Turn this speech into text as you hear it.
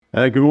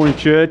Good morning,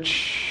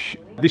 church.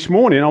 This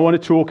morning I want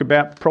to talk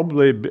about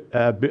probably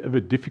a bit of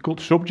a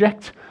difficult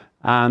subject,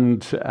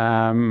 and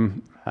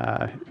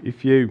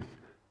if you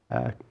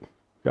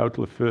go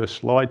to the first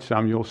slide,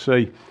 Sam, you'll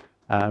see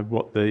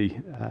what the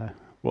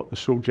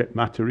subject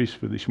matter is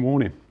for this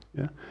morning.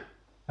 Yeah?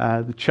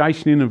 The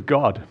chastening of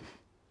God.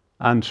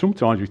 And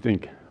sometimes we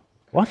think,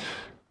 what?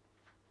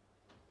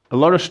 A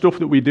lot of stuff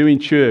that we do in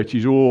church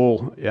is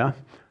all,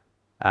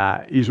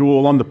 is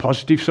all on the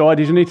positive side,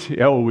 isn't it?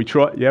 Yeah, well, we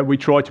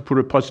try to put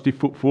a positive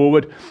foot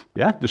forward.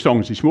 Yeah, the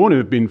songs this morning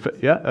have been,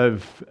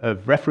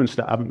 have referenced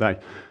that, haven't they?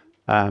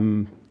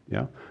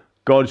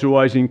 God's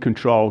always in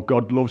control.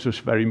 God loves us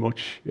very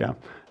much. Yeah,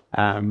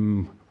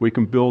 we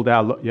can build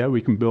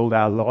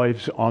our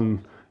lives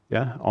on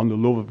the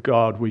love of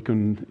God.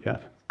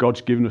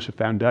 God's given us a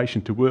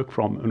foundation to work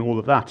from, and all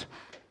of that.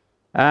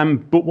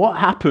 But what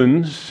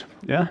happens?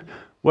 Yeah.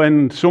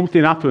 When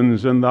something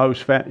happens and those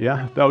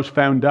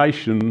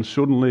foundations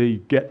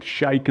suddenly get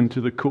shaken to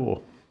the core,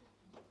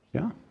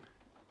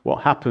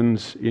 what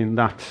happens in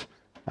that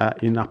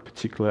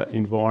particular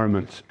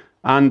environment?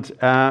 And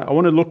I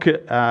want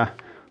to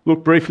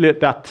look briefly at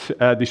that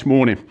this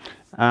morning.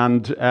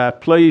 And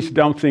please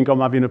don't think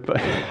I'm having a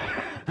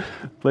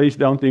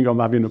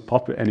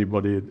pop at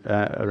anybody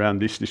around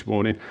this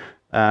morning.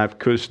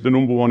 Because the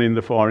number one in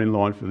the firing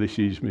line for this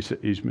is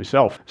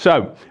myself.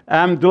 So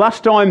the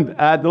last time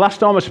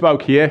I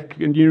spoke here,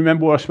 can you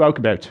remember what I spoke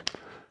about?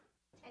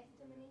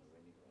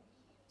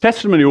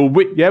 Testimony, or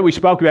we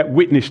spoke about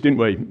witness, didn't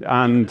we?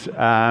 And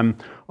I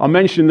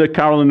mentioned that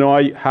Carol and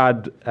I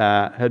had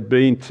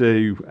been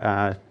to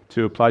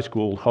a place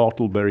called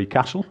Hartlebury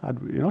Castle.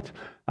 Had we not?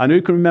 And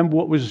who can remember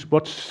what was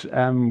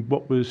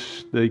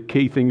the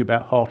key thing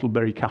about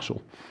Hartlebury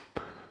Castle?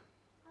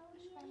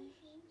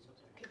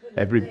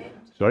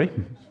 Sorry?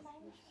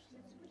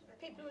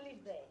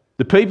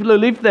 The people who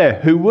lived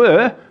there, who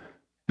were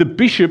the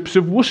bishops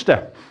of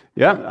Worcester.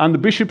 Yeah, and the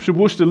bishops of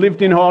Worcester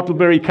lived in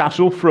Hartlebury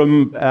Castle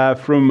from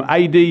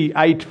AD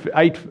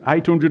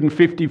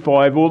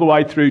 855 all the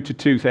way through to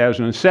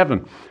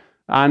 2007.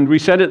 And we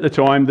said at the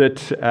time that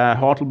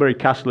Hartlebury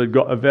Castle had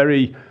got a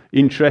very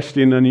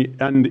interesting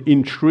and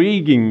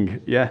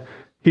intriguing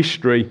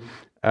history,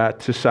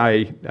 to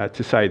say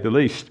the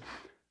least.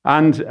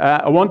 And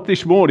I want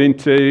this morning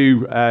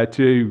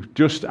to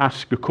just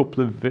ask a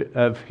couple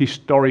of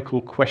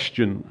historical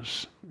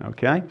questions.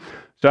 Okay,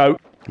 so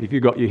if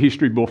you've got your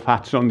history buff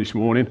hats on this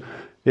morning,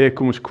 here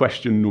comes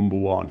question number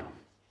one.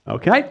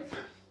 Okay,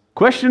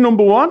 question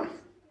number one: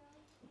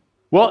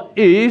 what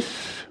is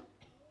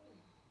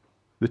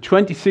the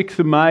 26th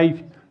of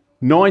May,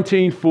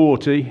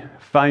 1940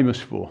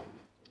 famous for?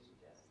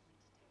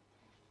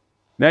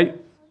 Now,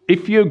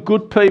 if you're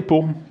good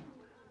people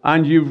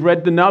and you've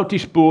read the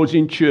notice boards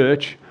in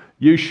church,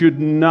 you should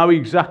know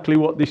exactly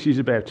what this is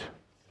about.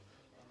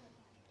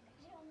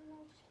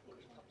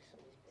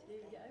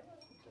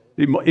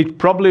 It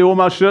probably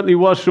almost certainly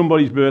was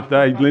somebody's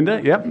birthday,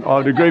 Linda. Yep, I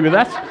would agree with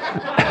that.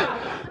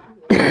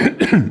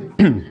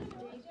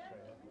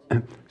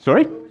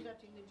 Sorry? Day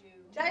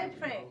of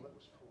prayer.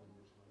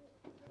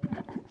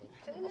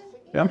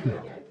 Yeah.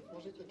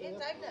 Was it the day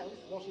of prayer?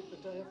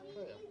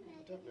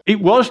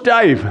 It was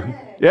Dave.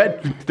 Yeah,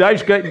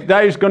 Dave's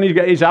going to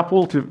get his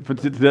apple for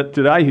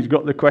today. He's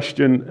got the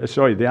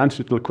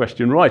answer to the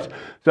question right.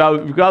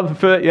 So we've got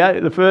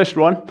the first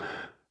one.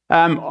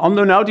 On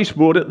the notice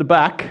board at the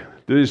back,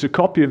 there's a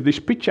copy of this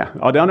picture.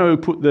 I don't know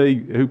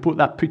who put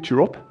that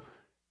picture up.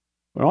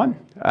 All right.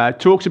 It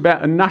talks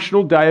about a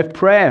national day of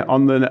prayer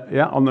on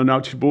the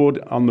notice board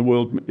on the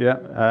world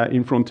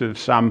in front of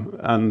Sam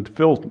and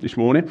Phil this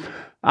morning,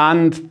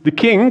 and the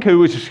king who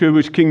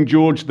was King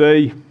George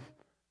the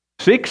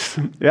Sixth,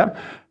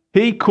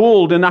 he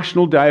called a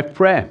national day of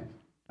prayer,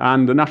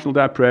 and the national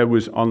day of prayer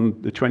was on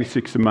the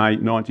 26th of May,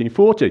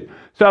 1940.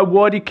 So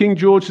why did King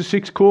George VI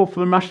call for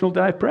the national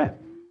day of prayer?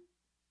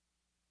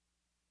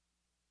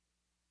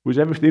 Was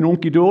everything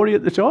hunky-dory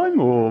at the time,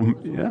 or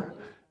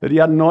that he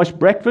had a nice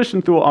breakfast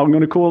and thought, I'm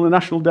going to call the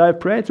national day of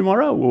prayer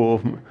tomorrow? Or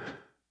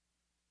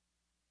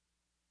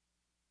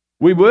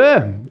we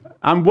were,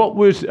 and what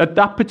was at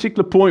that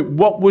particular point?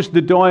 What was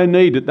the dire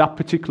need at that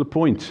particular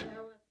point?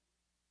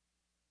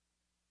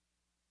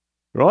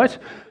 Right?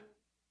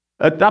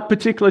 At that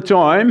particular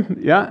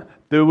time,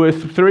 there were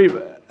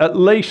at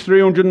least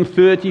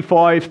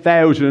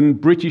 335,000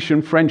 British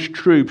and French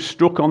troops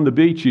stuck on the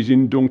beaches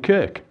in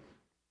Dunkirk.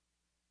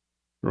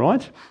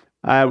 Right?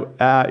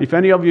 If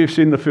any of you have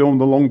seen the film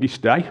The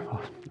Longest Day,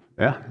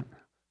 I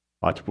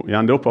had to put my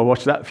hand up. I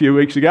watched that a few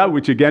weeks ago,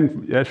 which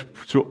again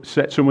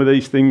set some of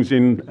these things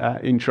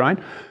in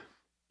train.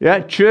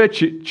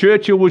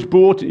 Churchill was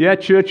brought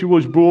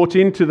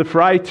into the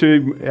fray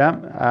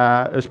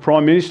as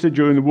Prime Minister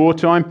during the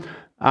wartime,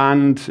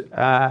 and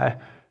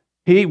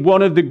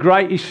one of the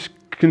greatest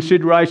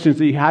considerations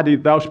he had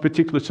at those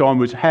particular time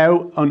was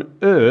how on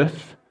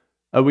earth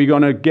are we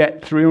going to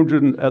get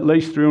at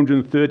least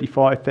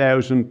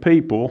 335,000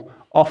 people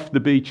off the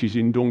beaches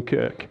in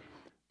Dunkirk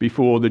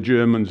before the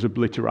Germans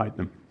obliterate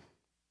them.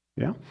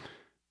 Yeah.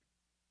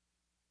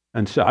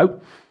 And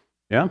so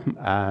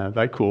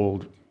They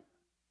called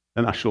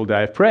the National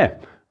Day of Prayer.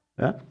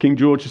 King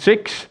George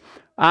VI.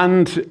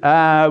 And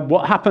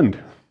what happened?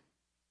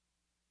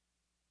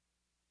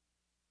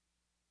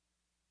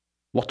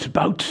 Lots of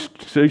boats,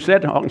 Sue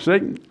said. I can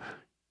see.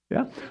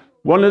 Yeah.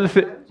 One of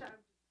the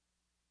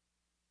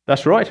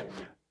That's right.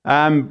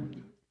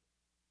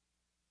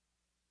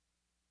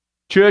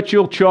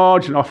 Churchill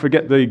charged, and I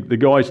forget the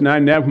guy's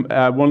name now.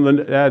 One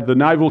of the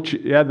naval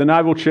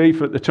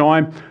chief at the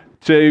time.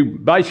 To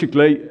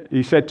basically,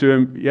 he said to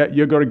him, "Yeah,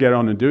 you've got to get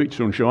on and do it,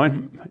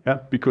 sunshine,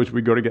 because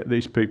we've got to get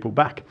these people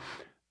back."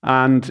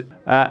 And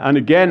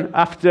again,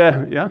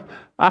 after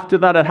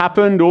that had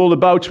happened, all the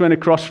boats went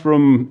across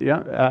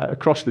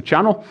across the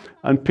channel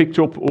and picked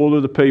up all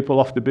of the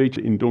people off the beach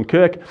in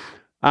Dunkirk.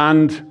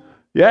 And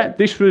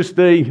this was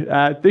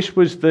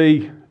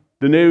the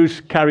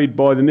news carried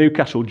by the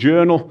Newcastle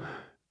Journal.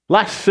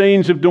 Last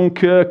scenes of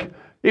Dunkirk.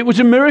 It was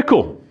a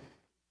miracle,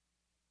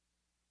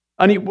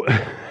 and it.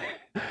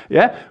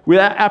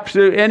 Without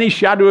absolute any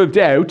shadow of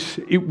doubt,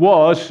 it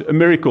was a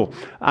miracle.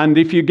 And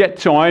if you get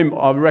time,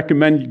 I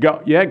recommend you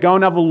go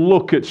and have a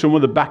look at some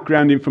of the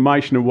background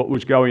information of what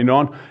was going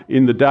on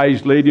in the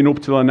days leading up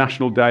to the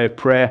National Day of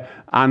Prayer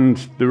and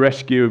the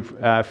rescue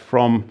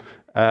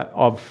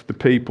of the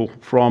people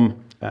from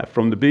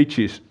the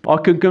beaches. I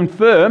can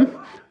confirm,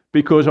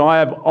 because I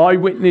have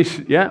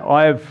eyewitness.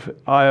 I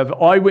have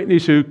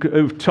eyewitness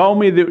who've told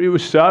me that it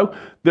was so.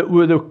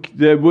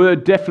 There were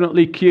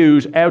definitely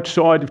queues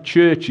outside of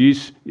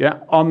churches,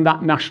 on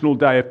that National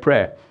Day of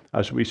Prayer,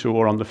 as we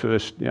saw on the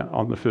first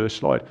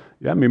slide.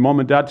 My mum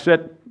and dad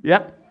said,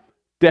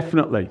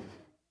 definitely,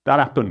 that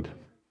happened.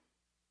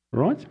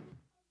 Right.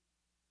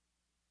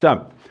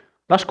 So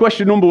that's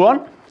question number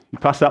 1. You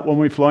passed that one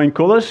with flying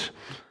colours.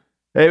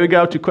 Here we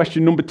go to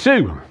question number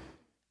 2.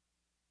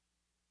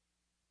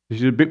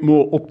 This is a bit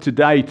more up to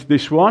date,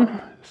 this one.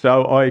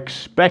 So I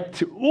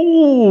expect,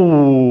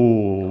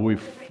 we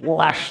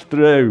flashed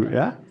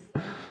through,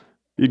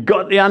 You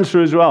got the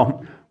answer as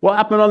well. What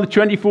happened on the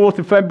 24th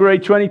of February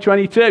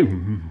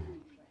 2022?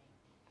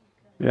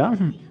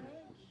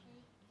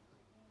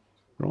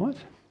 Right.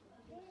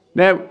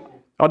 Now,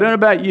 I don't know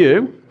about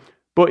you,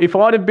 but if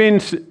I'd have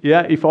been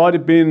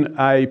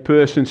a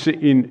person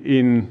sitting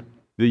in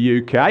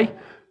the UK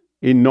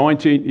in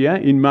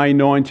May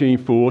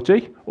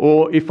 1940,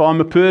 or if I'm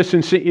a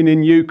person sitting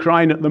in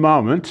Ukraine at the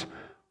moment,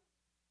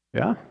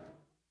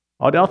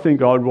 I don't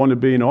think I'd want to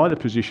be in either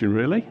position,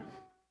 really.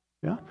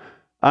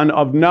 And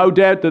I've no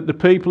doubt that the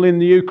people in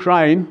the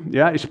Ukraine,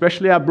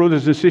 especially our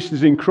brothers and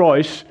sisters in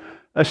Christ,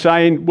 are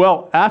saying,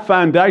 well, our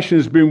foundation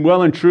has been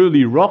well and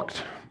truly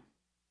rocked.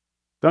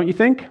 Don't you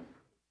think?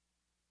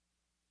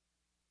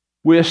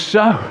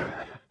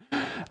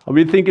 I've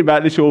been thinking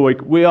about this all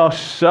week. We are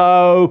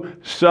so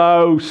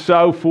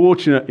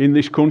fortunate in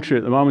this country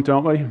at the moment,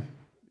 aren't we?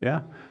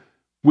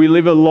 We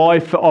live a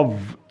life of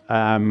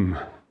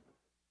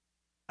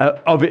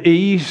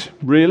ease,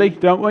 really,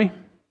 don't we?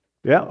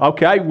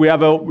 Okay, we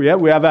have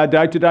our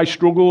day-to-day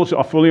struggles.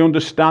 I fully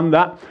understand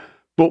that,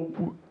 but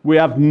we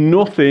have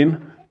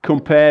nothing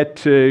compared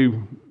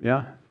to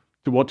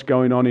what's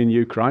going on in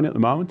Ukraine at the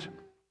moment.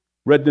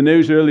 Read the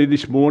news early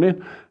this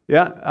morning,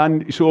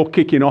 and it's all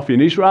kicking off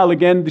in Israel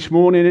again this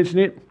morning, isn't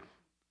it?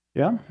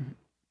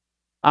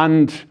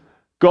 And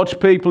God's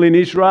people in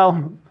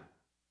Israel,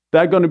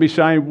 they're going to be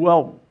saying,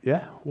 well,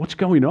 what's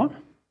going on?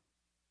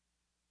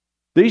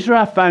 These are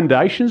our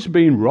foundations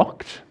being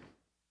rocked.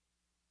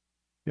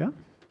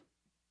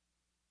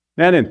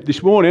 Now then,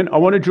 this morning, I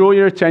want to draw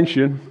your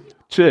attention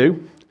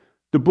to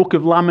the book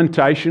of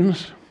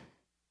Lamentations.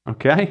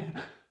 Okay?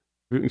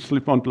 We can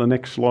slip on to the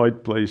next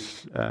slide,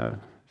 please,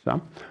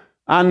 Sam.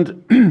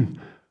 And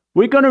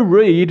we're going to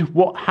read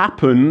what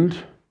happened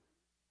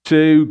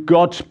to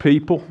God's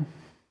people.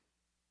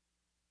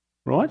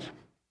 Right?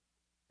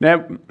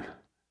 Now,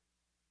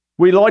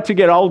 we like to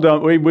get old,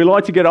 don't we? We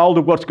like to get old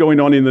of what's going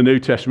on in the New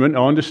Testament.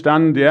 I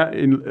understand,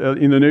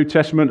 in the New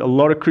Testament, a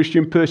lot of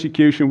Christian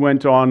persecution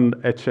went on,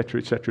 etc.,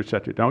 etc.,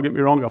 etc. Don't get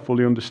me wrong, I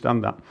fully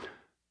understand that.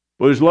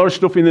 But there's a lot of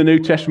stuff in the New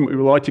Testament we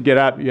like to get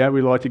out.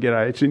 We like to get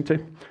out, isn't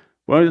it?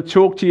 Well, I'm going to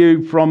talk to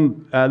you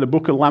from the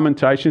book of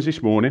Lamentations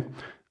this morning,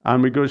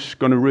 and we're just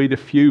going to read a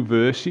few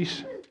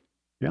verses.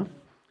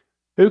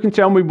 Who can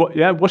tell me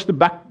what's the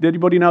back? Did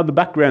anybody know the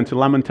background to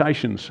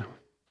Lamentations?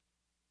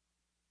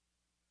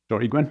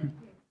 Sorry, Gwen.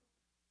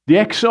 The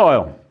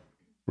exile,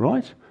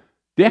 right?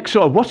 The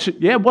exile. What's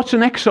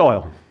an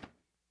exile?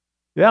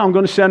 I'm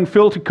going to send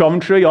Phil to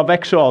Coventry. I've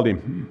exiled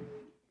him.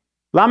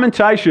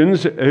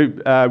 Lamentations,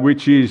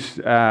 which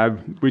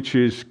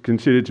is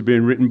considered to be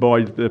written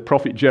by the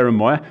prophet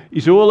Jeremiah,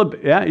 is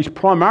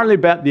primarily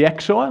about the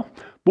exile.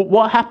 But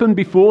what happened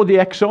before the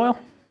exile?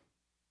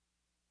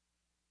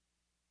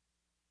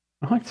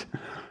 Right?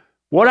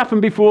 What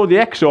happened before the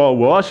exile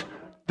was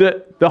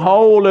that the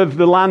whole of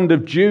the land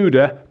of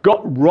Judah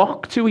got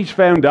rocked to its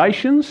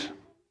foundations.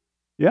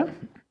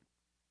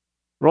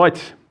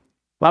 Right.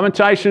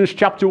 Lamentations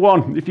chapter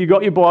 1. If you've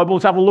got your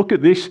Bibles, have a look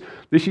at this.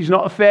 This is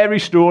not a fairy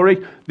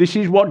story. This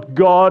is what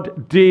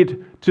God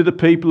did to the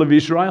people of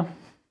Israel.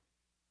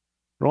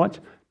 right?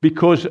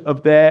 Because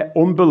of their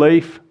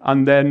unbelief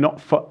and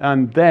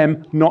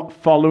them not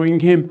following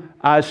him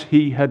as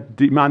he had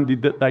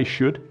demanded that they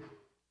should,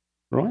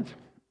 right?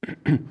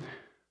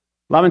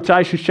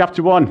 Lamentations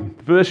chapter 1,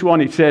 verse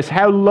 1, it says,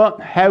 how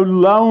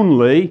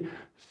lonely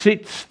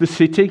sits the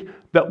city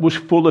that was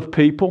full of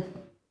people.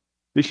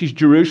 This is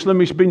Jerusalem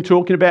he's been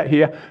talking about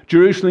here.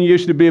 Jerusalem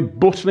used to be a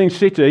bustling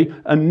city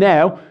and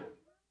now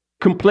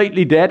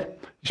completely dead.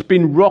 It's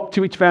been rocked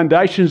to its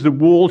foundations. The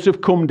walls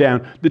have come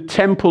down. The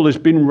temple has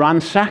been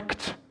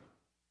ransacked.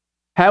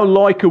 How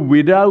like a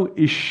widow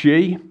is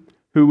she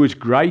who was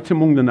great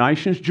among the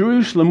nations.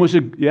 Jerusalem was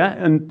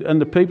and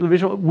the people of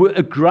Israel were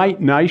a great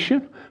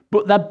nation,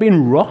 but they'd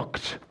been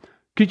rocked.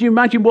 Could you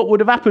imagine what would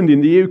have happened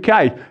in the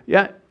UK?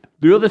 Yeah.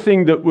 The other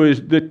thing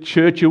that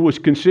Churchill was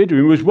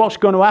considering was what's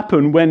going to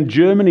happen when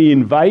Germany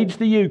invades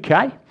the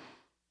UK,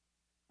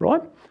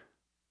 right?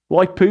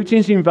 Like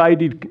Putin's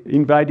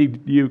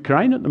invaded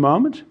Ukraine at the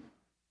moment.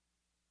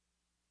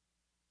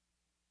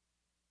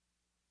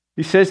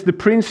 He says the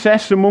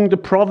princess among the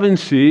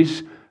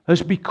provinces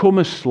has become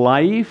a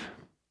slave.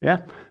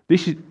 Yeah,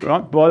 this is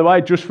right. By the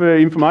way, just for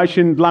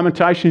information,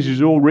 Lamentations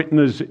is all written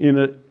as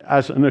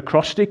an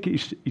acrostic.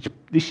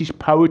 This is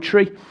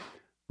poetry,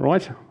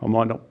 right? I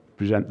might not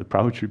present the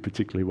poetry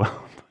particularly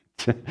well.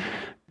 It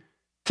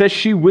says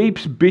she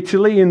weeps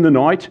bitterly in the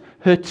night.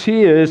 Her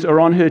tears are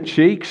on her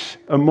cheeks.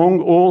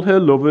 Among all her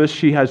lovers,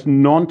 she has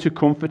none to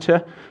comfort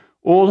her.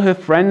 All her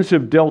friends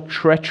have dealt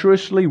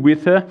treacherously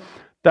with her.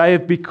 They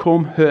have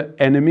become her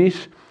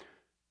enemies.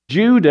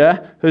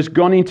 Judah has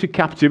gone into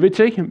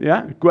captivity.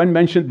 Yeah, Gwen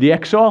mentioned the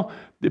exile.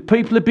 The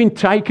people have been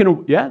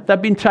taken. Yeah, they've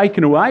been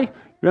taken away.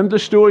 Remember the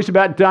stories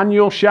about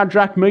Daniel,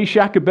 Shadrach,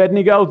 Meshach,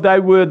 Abednego? They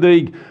were,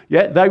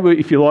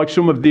 if you like,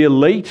 some of the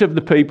elite of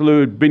the people who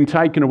had been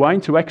taken away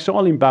into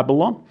exile in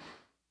Babylon.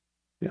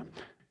 Yeah.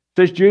 It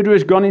says Judah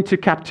has gone into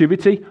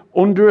captivity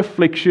under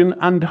affliction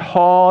and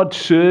hard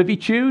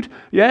servitude.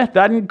 Yeah,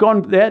 they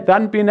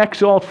hadn't been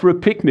exiled for a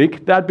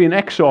picnic. They'd been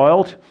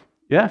exiled,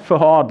 for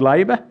hard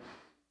labour.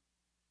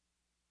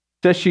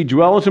 It says she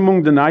dwells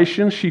among the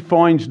nations. She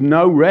finds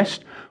no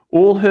rest.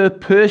 All her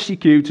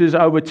persecutors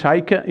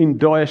overtake her in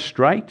dire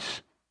straits.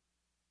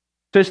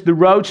 It says the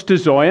roads to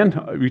Zion,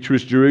 which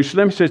was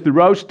Jerusalem, it says the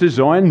roads to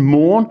Zion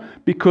mourn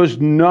because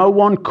no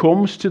one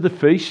comes to the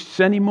feasts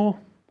anymore.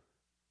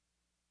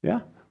 Yeah.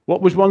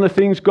 What was one of the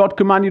things God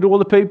commanded all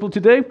the people to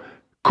do?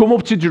 Come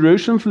up to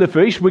Jerusalem for the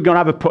feast. We're going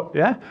to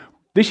have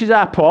this is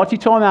our party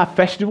time, our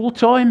festival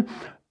time.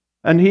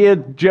 And here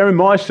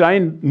Jeremiah is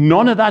saying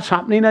none of that's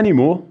happening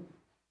anymore.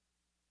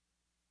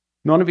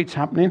 None of it's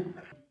happening.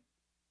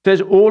 It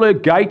says, all her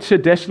gates are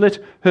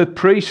desolate, her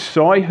priests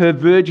sigh, her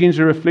virgins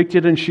are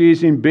afflicted, and she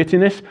is in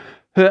bitterness.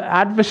 Her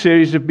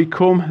adversaries have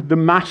become the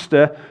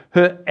master,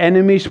 her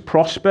enemies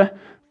prosper,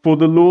 for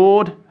the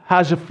Lord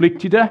has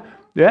afflicted her.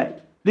 Yeah,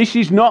 this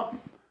is not,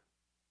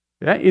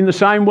 in the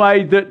same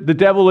way that the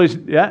devil is,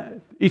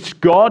 it's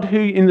God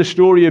who, in the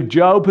story of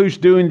Job, who's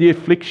doing the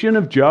affliction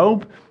of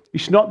Job.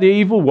 It's not the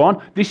evil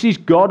one. This is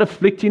God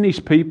afflicting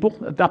his people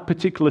at that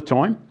particular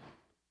time.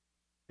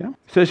 Yeah.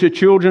 It says her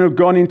children have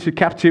gone into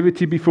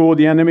captivity before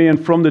the enemy,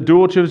 and from the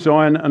daughter of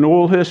Zion, and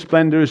all her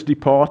splendour has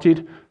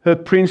departed. Her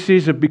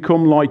princes have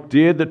become like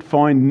deer that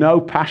find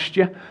no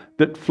pasture,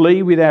 that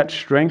flee without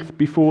strength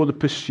before the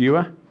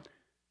pursuer.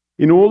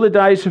 In all the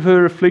days of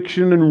her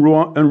affliction and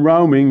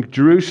roaming,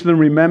 Jerusalem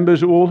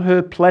remembers all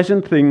her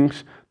pleasant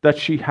things that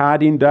she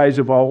had in days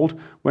of old,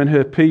 when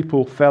her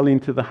people fell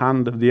into the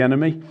hand of the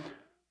enemy.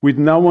 With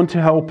no one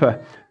to help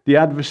her, the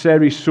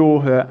adversary saw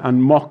her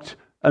and mocked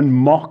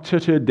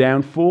at her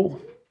downfall.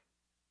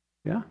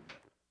 Yeah.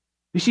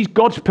 This is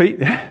God's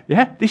people.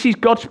 Yeah, this is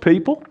God's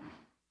people.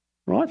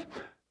 Right?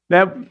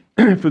 Now,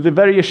 for the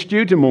very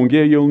astute among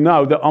you, you'll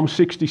know that I'm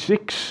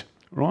 66.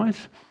 Right?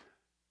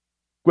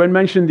 Gwen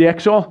mentioned the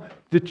exile.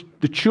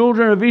 The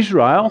children of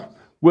Israel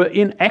were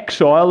in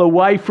exile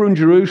away from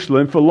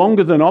Jerusalem for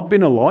longer than I've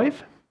been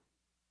alive.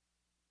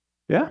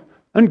 Yeah?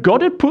 And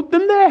God had put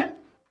them there.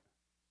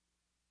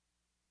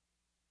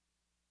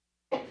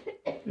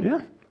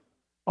 Yeah.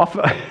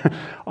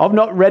 I've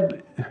not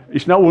read,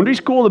 it's no wonder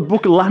it's called the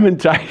book of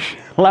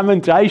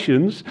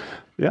Lamentations.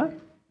 Yeah.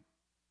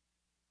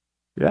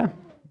 Yeah.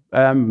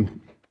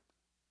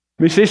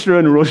 My sister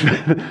and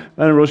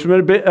her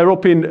husband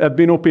have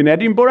been up in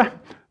Edinburgh.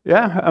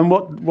 Yeah. And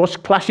what's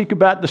classic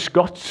about the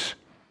Scots?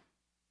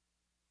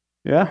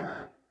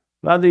 Yeah.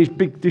 They have this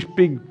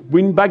big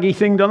windbaggy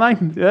thing,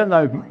 don't they?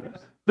 Yeah.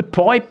 The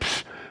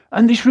pipes.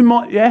 And this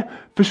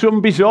for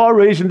some bizarre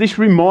reason, this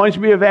reminds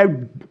me of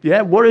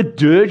what a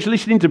dirge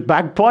listening to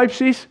bagpipes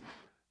is.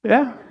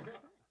 Yeah.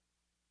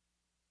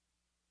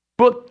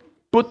 But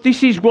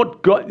this is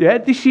what God,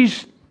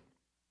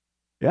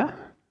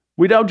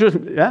 We don't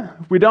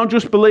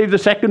just believe the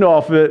second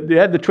half,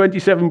 the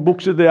 27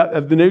 books of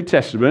the New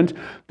Testament.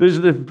 There's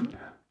the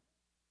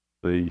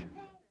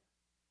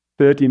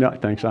 39.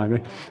 Thanks,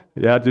 Amy.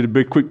 Yeah, I did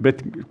a quick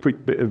bit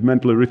of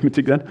mental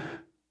arithmetic then.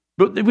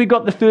 But we've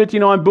got the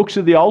 39 books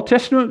of the Old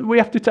Testament we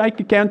have to take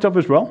account of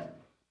as well.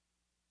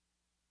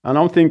 And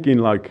I'm thinking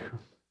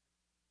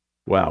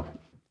Wow.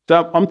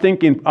 So I'm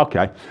thinking,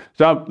 okay,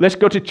 so let's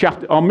go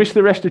to I'll miss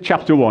the rest of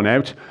chapter 1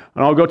 out,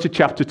 and I'll go to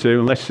chapter 2,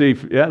 and let's see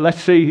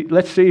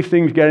if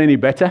things get any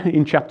better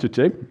in chapter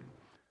 2.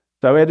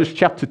 So how does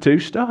chapter 2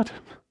 start?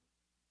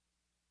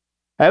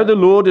 How the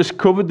Lord has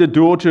covered the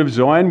daughter of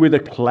Zion with a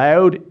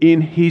cloud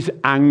in his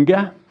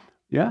anger.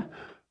 Yeah?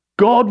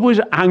 God was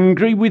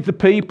angry with the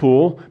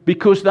people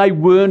because they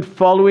weren't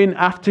following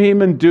after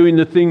him and doing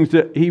the things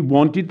that he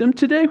wanted them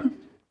to do.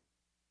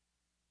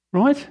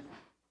 Right?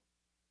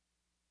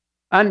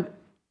 And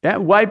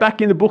way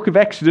back in the book of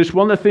Exodus,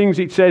 one of the things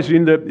it says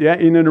in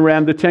and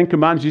around the Ten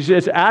Commandments, it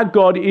says, our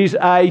God is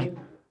a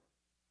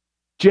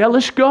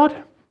jealous God.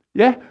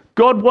 Yeah?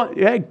 God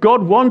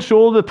wants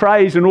all the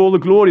praise and all the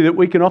glory that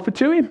we can offer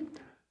to him.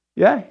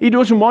 Yeah? He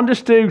doesn't want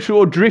us to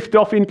sort of drift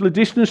off into the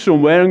distance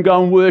somewhere and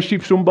go and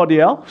worship somebody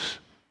else.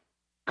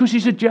 Because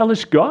he's a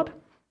jealous God.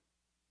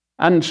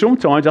 And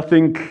sometimes I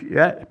think,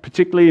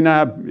 particularly in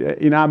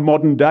our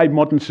modern day,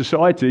 modern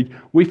society,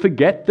 we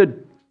forget that.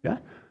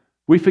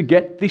 We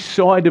forget this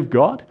side of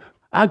God.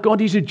 Our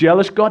God is a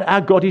jealous God.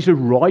 Our God is a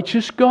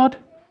righteous God.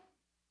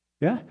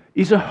 Yeah,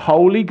 he's a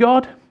holy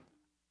God,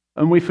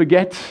 and we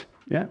forget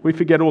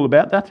all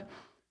about that.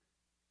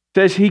 It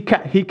says he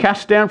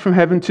cast down from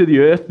heaven to the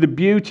earth the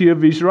beauty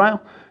of Israel,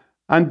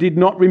 and did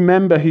not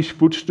remember his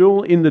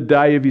footstool in the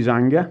day of his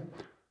anger.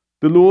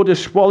 The Lord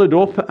has swallowed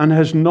up and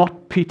has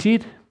not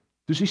pitied.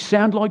 Does this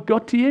sound like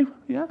God to you?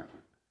 Yeah.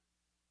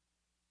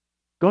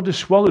 God has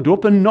swallowed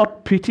up and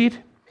not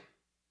pitied.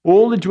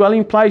 All the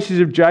dwelling places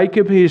of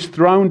Jacob he has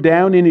thrown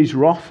down in his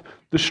wrath.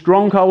 The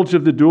strongholds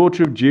of the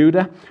daughter of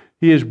Judah,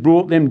 he has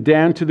brought them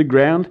down to the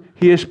ground.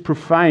 He has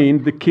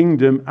profaned the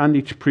kingdom and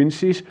its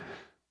princes.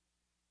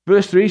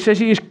 Verse 3 says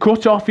he has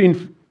cut off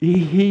in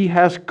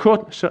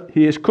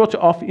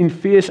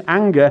fierce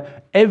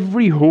anger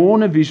every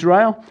horn of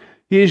Israel.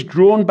 He has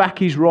drawn back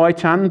his right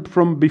hand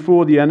from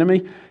before the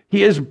enemy.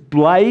 He has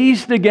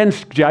blazed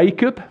against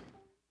Jacob.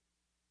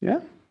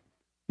 Yeah.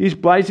 He's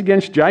blazed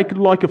against Jacob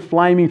like a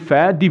flaming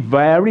fire,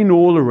 devouring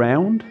all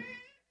around.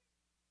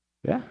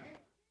 Yeah?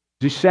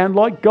 Does this sound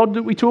like God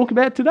that we talk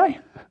about today?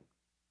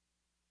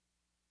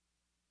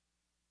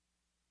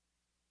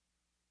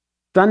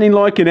 Standing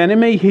like an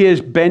enemy, he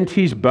has bent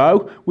his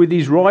bow. With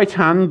his right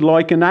hand,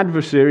 like an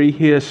adversary,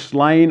 he has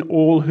slain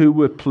all who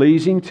were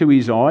pleasing to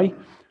his eye.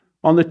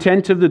 On the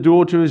tent of the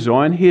daughter of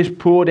Zion, he has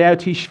poured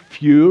out his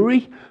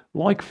fury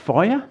like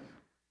fire.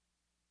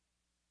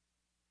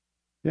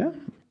 Yeah?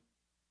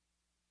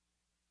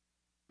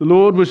 The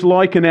Lord was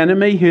like an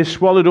enemy. He has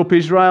swallowed up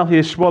Israel. He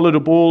has swallowed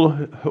up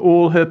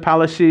all her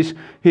palaces.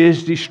 He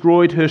has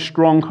destroyed her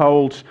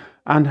strongholds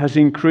and has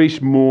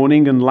increased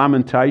mourning and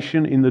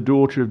lamentation in the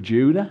daughter of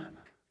Judah.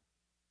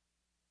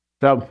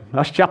 So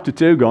that's chapter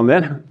 2 gone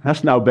then.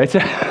 That's no better.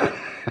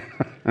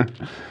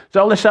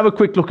 So let's have a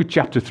quick look at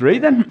chapter 3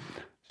 then.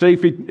 See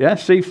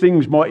if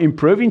things might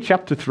improve in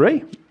chapter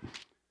 3.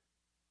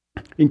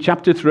 In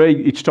chapter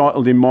 3, it's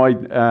titled in my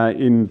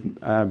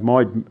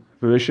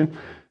version,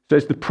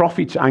 says the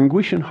prophet's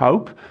anguish and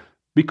hope,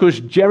 because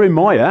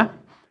Jeremiah,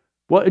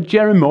 what had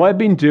Jeremiah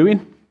been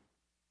doing?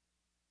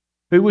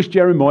 Who was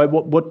Jeremiah?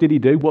 What did he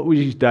do? What was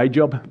his day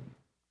job?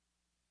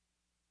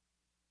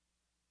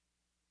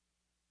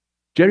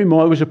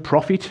 Jeremiah was a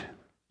prophet,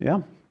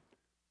 yeah.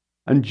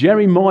 And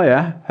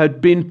Jeremiah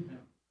had been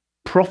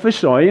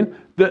prophesying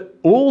that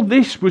all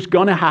this was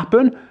going to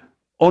happen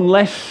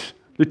unless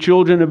the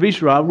children of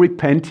Israel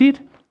repented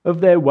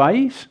of their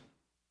ways.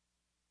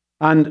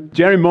 And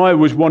Jeremiah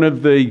was one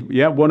of the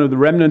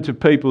remnant of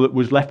people that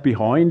was left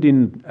behind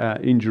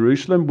in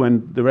Jerusalem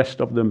when the rest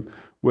of them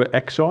were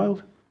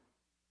exiled.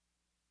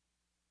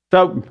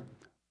 So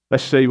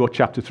let's see what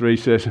chapter 3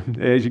 says.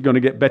 Is it going to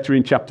get better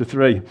in chapter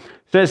 3?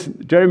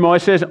 Jeremiah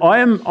says, I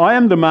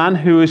am the man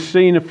who has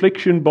seen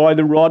affliction by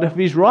the rod of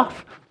his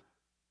wrath.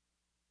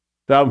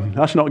 So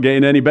that's not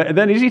getting any better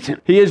then, is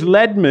it? He has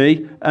led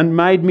me and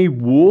made me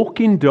walk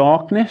in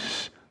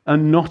darkness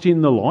and not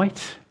in the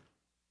light.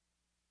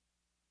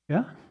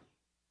 Yeah.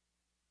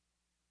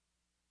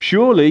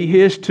 Surely he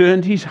has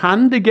turned his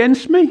hand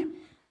against me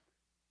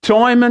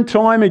time and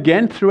time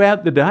again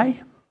throughout the day.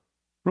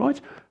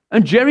 Right?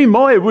 And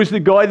Jeremiah was the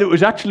guy that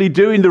was actually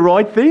doing the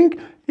right thing.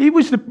 He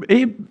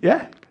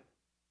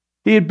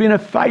had been a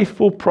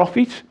faithful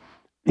prophet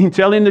in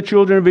telling the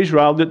children of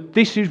Israel that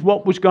this is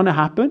what was going to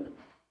happen.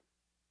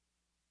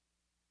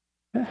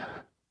 Yeah.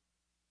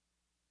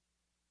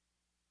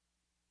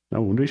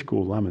 No wonder it's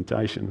called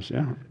Lamentations,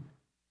 yeah.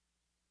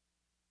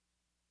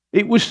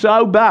 It was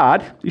so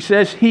bad, he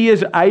says, he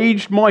has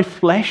aged my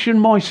flesh and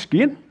my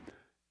skin.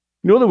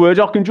 In other words,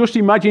 I can just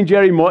imagine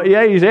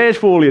Jeremiah, his hair's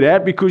falling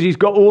out because he's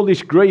got all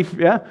this grief,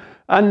 yeah.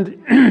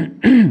 And,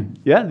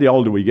 the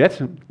older we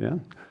get,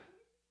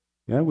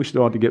 we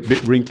start to get a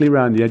bit wrinkly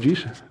around the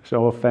edges,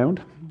 so I've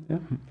found, yeah.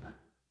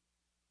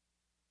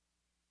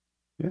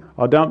 Yeah,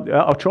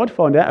 I'll try to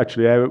find out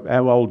actually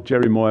how old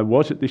Jeremiah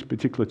was at this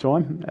particular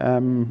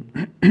time.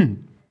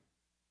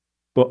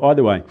 But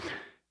either way,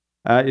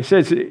 it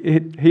says,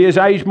 he has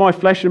aged my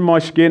flesh and my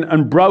skin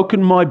and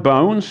broken my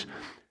bones.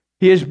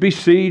 He has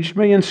besieged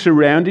me and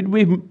surrounded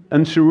me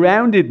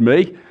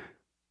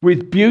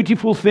with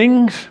beautiful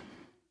things.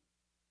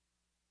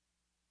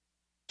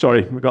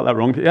 Sorry, I got that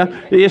wrong.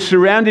 Yeah? He has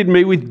surrounded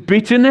me with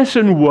bitterness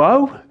and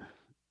woe.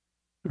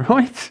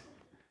 Right?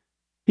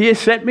 He has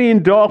set me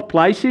in dark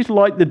places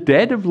like the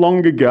dead of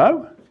long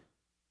ago.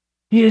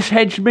 He has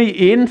hedged me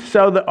in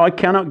so that I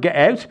cannot get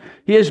out.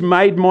 He has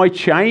made my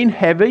chain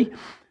heavy.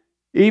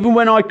 Even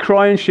when I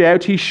cry and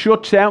shout, he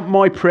shuts out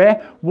my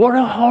prayer. What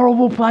a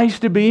horrible place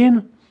to be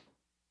in.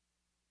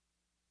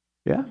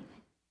 Yeah.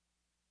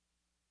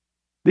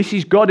 This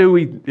is God who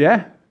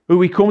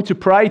we come to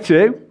pray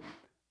to.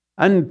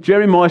 And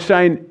Jeremiah is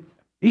saying,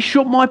 he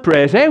shut my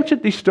prayers out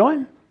at this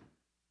time.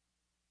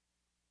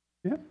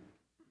 Yeah.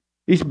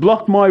 He's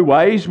blocked my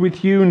ways with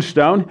hewn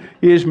stone.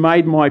 He has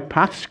made my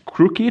paths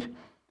crooked.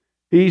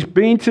 He's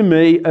been to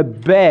me a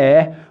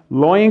bear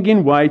lying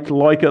in wait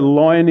like a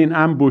lion in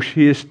ambush.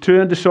 He has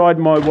turned aside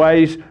my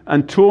ways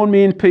and torn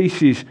me in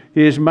pieces.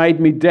 He has made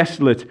me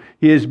desolate.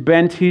 He has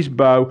bent his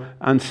bow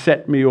and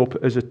set me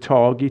up as a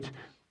target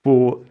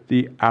for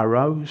the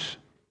arrows.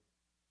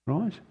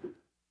 Right?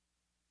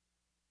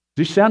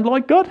 Does this sound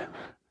like God?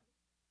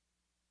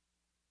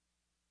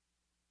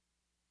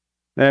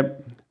 Now,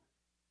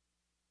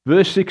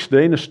 verse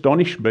 16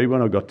 astonished me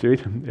when I got to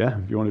it. Yeah,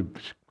 if you want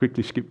to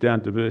quickly skip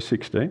down to verse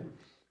 16.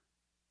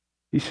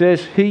 He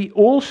says, He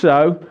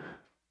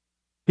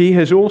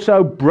has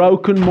also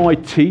broken my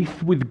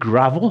teeth with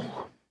gravel.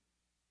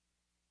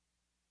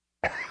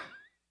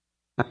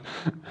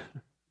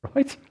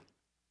 Right?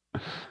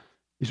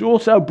 He's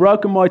also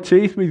broken my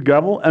teeth with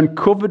gravel and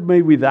covered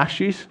me with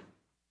ashes.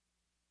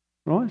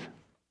 Right?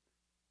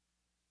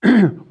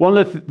 One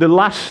of the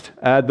last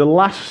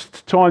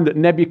time that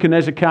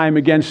Nebuchadnezzar came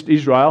against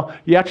Israel,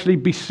 he actually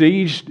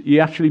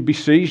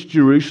besieged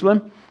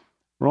Jerusalem.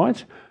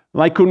 Right?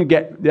 They couldn't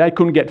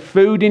get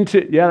food into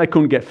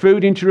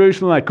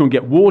Jerusalem. They couldn't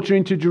get water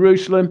into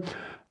Jerusalem,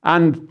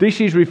 and this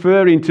is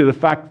referring to the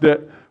fact that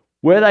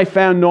where they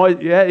found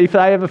if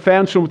they ever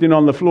found something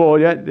on the floor,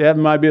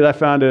 maybe they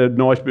found a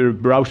nice bit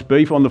of roast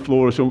beef on the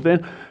floor or something.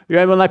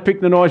 When they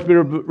picked the nice bit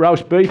of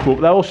roast beef up,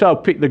 they also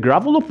picked the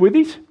gravel up with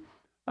it,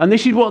 and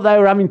this is what they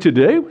were having to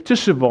do to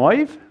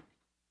survive.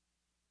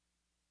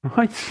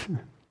 Right.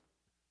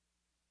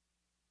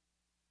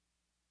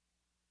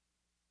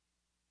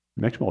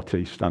 Makes my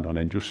teeth stand on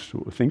end just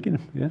sort of thinking,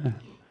 yeah.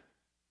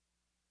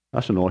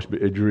 That's a nice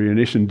bit of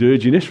dreariness and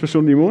dirginess for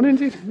Sunday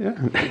morning, isn't it?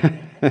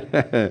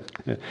 Yeah.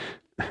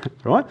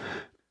 Right?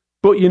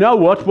 But you know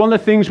what? One of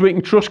the things we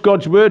can trust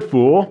God's word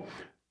for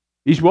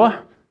is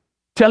what?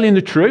 Telling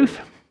the truth.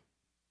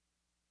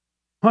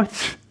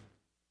 Right?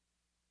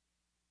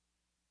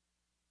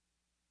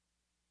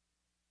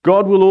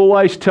 God will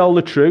always tell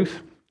the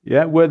truth.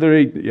 Yeah,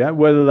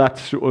 whether that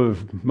sort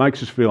of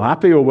makes us feel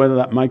happy or whether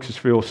that makes us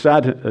feel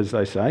sad, as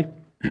they say.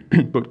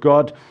 But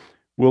God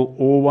will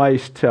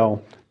always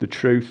tell the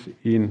truth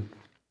in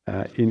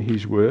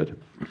His word.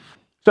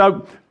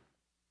 So,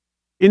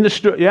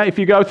 if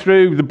you go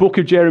through the book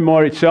of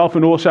Jeremiah itself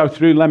and also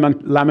through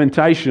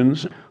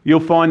Lamentations, you'll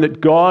find that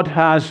God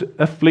has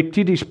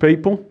afflicted His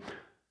people.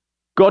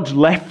 God's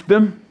left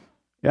them,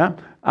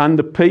 and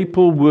the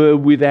people were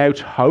without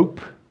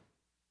hope.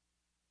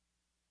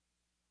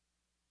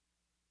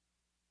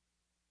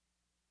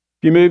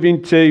 If you move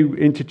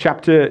into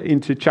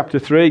chapter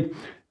 3,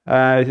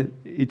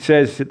 it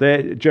says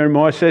there,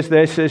 Jeremiah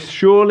says,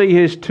 surely he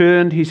has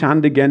turned his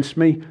hand against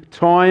me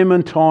time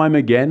and time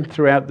again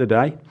throughout the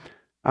day,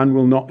 and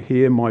will not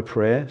hear my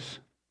prayers.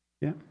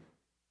 Yeah.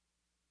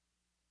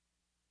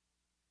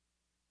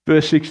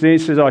 Verse 16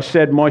 says, I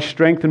said, my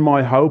strength and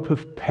my hope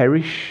have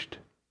perished.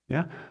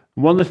 Yeah.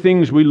 And one of the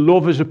things we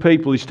love as a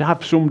people is to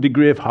have some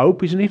degree of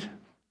hope, isn't it?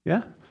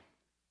 Yeah.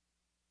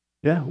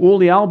 Yeah, all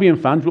the Albion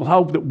fans will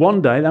hope that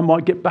one day they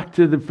might get back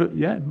to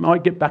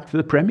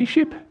the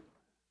Premiership.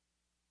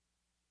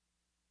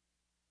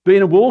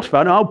 Being a Wolves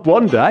fan, I hope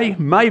one day,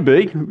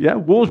 maybe,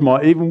 Wolves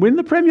might even win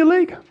the Premier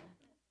League.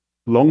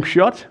 Long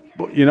shot,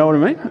 but you know what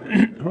I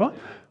mean, right?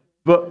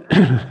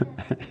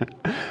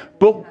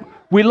 But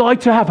we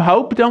like to have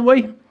hope, don't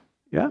we?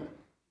 Yeah,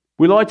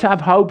 we like to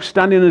have hope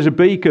standing as a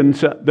beacon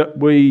that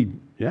we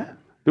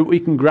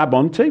can grab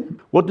onto.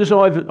 What does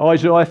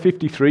Isaiah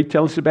 53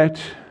 tell us about?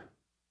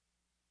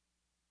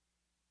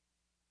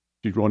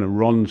 It's one of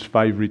Ron's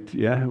favourite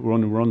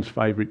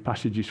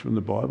passages from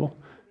the Bible.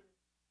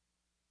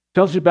 It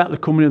tells us about the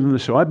coming of the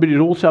Messiah, but it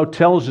also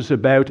tells us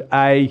about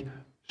a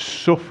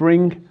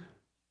suffering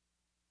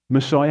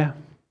Messiah.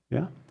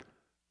 Yeah?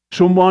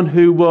 Someone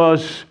who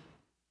was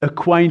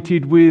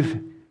acquainted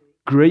with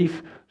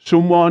grief,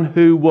 someone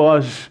who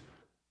was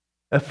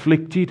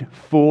afflicted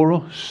for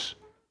us.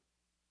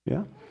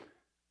 Yeah?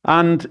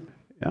 And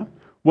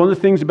one of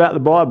the things about the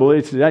Bible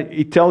is that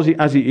it tells it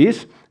as it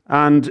is,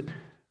 and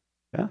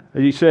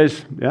he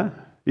says,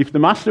 if the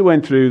Master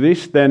went through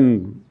this,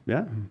 then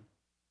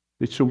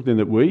it's something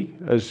that we,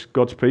 as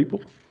God's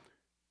people,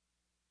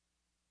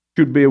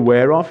 should be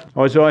aware of.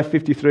 Isaiah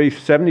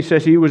 53:7, he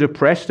says, he was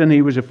oppressed and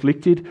he was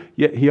afflicted,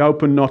 yet he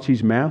opened not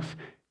his mouth.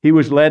 He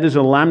was led as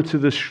a lamb to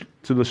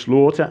the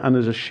slaughter, and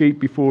as a sheep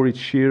before its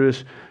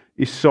shearers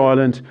is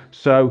silent,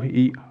 so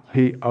he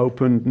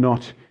opened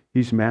not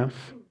his mouth.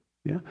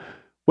 Yeah.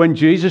 When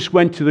Jesus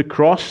went to the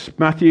cross,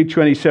 Matthew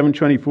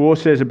 27:24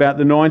 says, about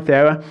the 9th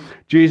hour,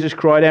 Jesus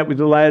cried out with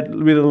a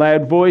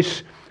loud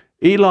voice,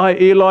 Eli,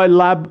 Eli,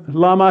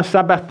 lama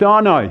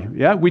sabachthani,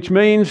 yeah, which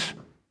means,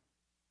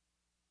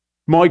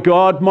 my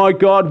God,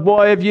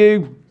 why have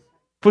you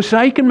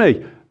forsaken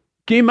me?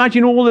 Can you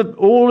imagine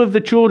all of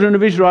the children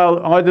of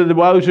Israel, either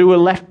those who were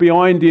left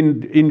behind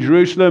in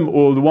Jerusalem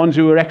or the ones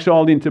who were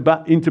exiled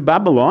into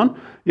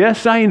Babylon, yeah,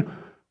 saying,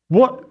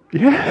 what?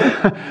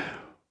 Yeah.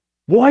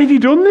 Why have you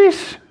done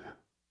this?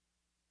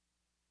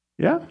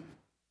 Yeah.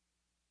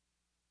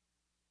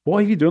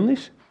 Why have you done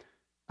this?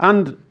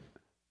 And,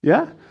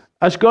 yeah,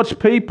 as God's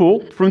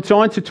people, from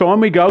time to time,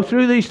 we go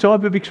through these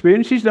type of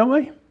experiences, don't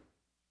we?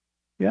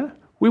 Yeah.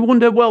 We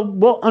wonder, well,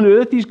 what on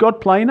earth is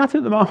God playing at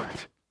the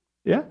moment?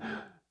 Yeah.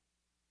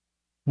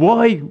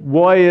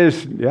 Why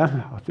is,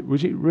 yeah,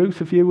 was it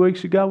Ruth a few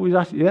weeks ago?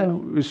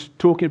 Was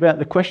talking about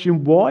the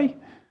question, why?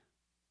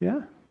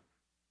 Yeah.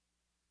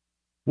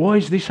 Why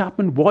has this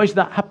happened? Why has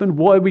that happened?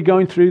 Why are we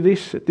going through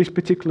this at this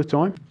particular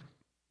time?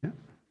 Yeah.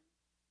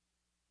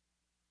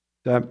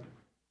 So,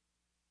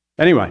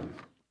 anyway,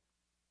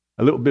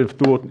 a little bit of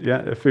thought,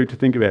 yeah, food to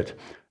think about.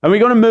 And we're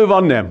going to move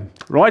on now,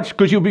 right?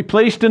 Because you'll be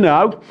pleased to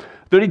know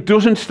that it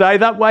doesn't stay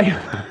that way.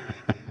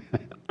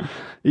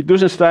 It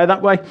doesn't stay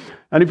that way.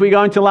 And if we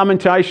go into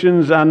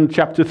Lamentations and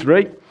chapter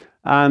 3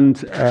 and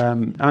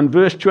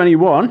verse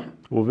 21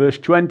 or verse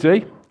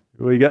 20,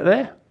 we get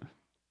there,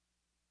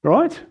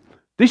 right?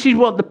 This is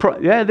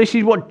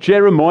what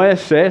Jeremiah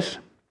says.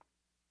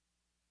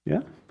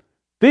 Yeah,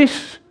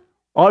 this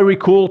I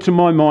recall to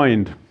my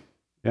mind.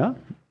 Yeah,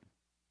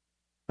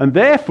 and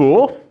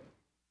therefore,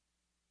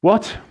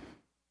 what?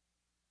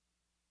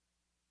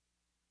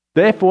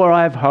 Therefore,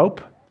 I have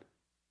hope.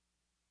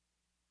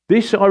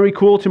 This I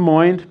recall to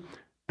mind.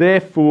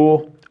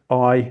 Therefore,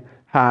 I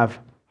have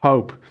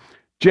hope.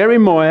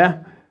 Jeremiah,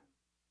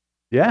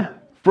 yeah,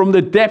 from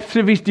the depths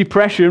of his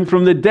depression,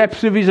 from the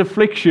depths of his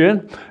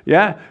affliction,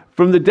 yeah,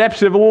 from the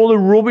depths of all the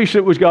rubbish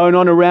that was going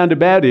on around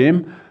about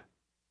him,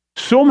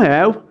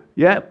 somehow,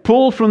 yeah,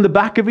 pulled from the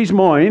back of his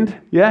mind,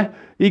 yeah,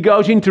 he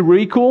goes into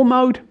recall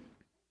mode,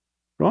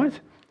 right?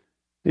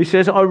 He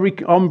says, I've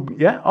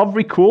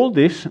recalled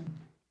this.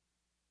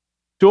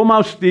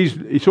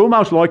 It's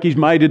almost like he's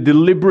made a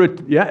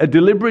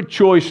deliberate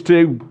choice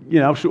to,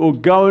 sort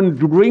of go and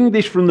bring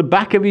this from the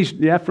back of his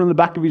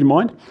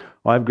mind.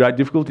 I have great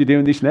difficulty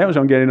doing this now as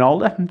I'm getting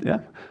older. Yeah,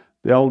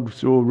 the old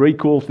sort of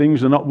recall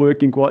things are not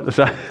working quite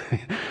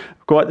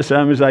the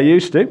same as they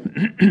used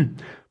to.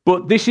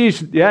 But this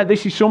is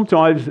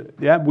sometimes,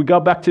 we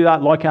go back to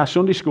that like our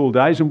Sunday school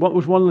days, and what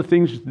was one of the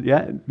things,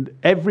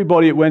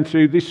 everybody that went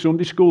through this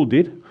Sunday school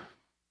did.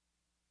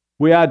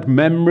 We had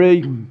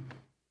memory.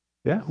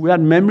 Yeah, we had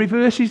memory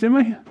verses, didn't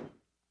we?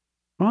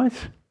 Right?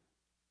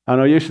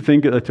 And I used to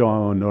think at the time,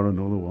 oh, not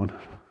another one.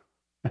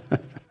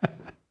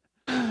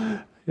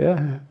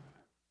 Yeah.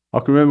 I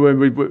can remember when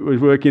we was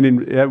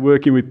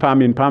working with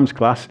Pam in Pam's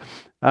class,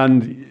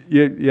 and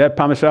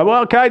Pam would say,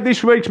 well, okay,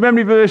 this week's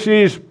memory verse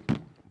is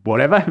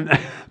whatever.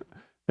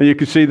 And you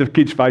could see the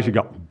kid's face and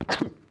go,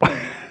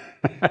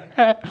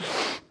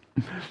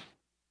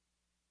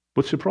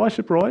 but surprise,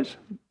 surprise,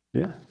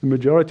 yeah, the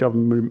majority of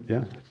them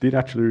did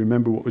actually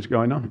remember what was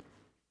going on.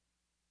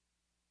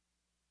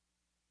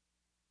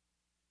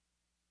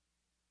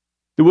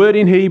 The word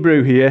in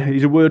Hebrew here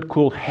is a word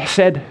called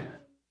hesed.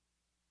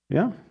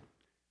 Yeah?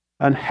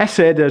 And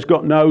hesed has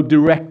got no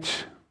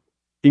direct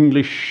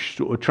English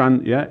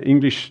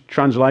English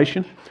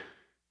translation,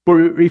 but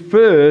it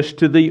refers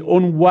to the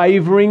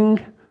unwavering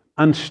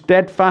and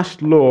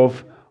steadfast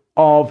love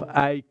of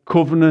a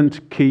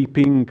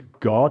covenant-keeping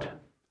God.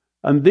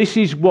 And this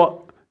is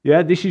what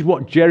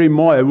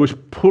Jeremiah was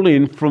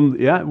pulling from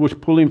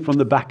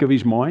the back of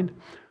his mind.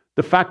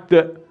 The fact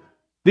that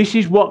this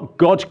is what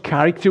God's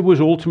character was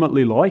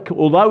ultimately like.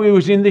 Although he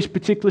was in this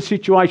particular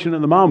situation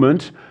at the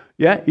moment,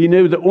 he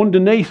knew that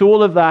underneath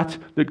all of that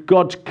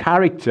God's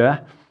character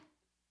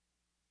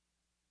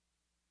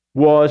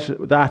was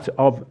that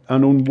of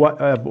an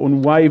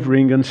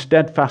unwavering and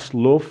steadfast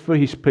love for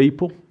his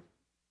people.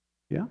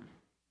 Yeah.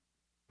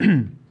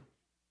 Then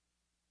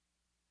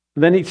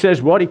it says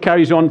what? It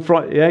carries on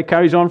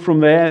from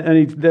there,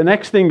 and the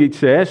next thing it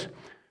says,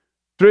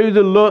 through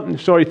the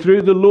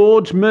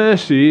Lord's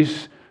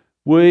mercies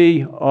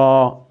we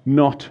are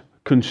not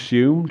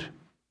consumed.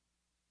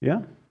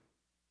 Yeah?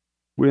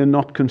 We are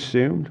not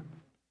consumed.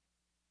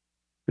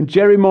 And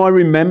Jeremiah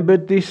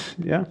remembered this,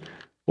 yeah.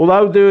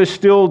 Although there was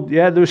still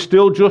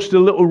just a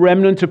little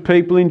remnant of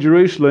people in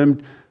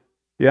Jerusalem,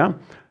 yeah.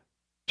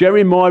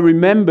 Jeremiah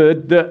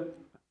remembered that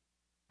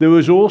there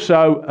was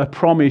also a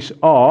promise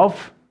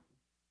of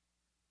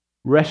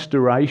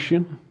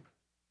restoration.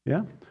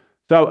 Yeah.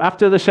 So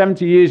after the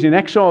 70 years in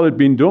exile had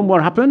been done,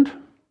 what happened?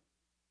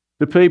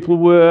 The people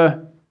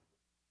were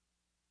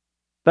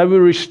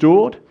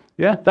restored.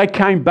 Yeah. They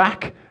came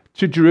back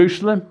to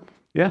Jerusalem.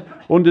 Yeah,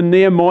 under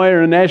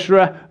Nehemiah and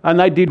Ezra, and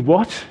they did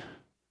what?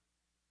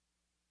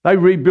 They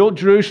rebuilt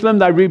Jerusalem.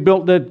 They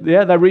rebuilt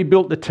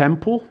the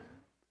temple.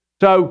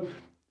 So,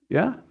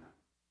 yeah,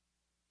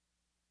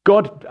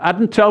 God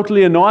hadn't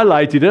totally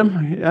annihilated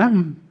them. Yeah.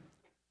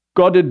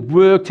 God had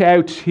worked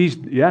out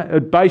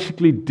had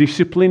basically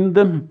disciplined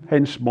them.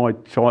 Hence my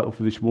title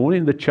for this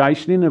morning, The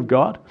Chastening of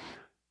God.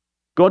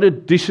 God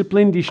had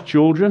disciplined his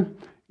children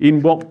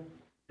in what,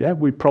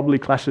 we probably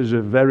class as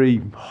a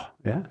very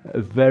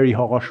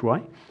harsh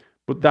way.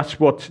 But that's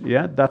what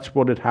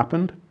had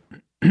happened.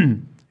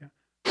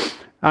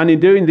 And in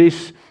doing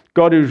this,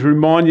 God is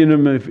reminding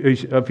them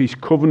of his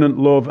covenant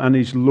love and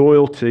his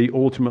loyalty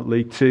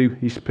ultimately to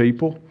his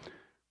people.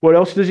 What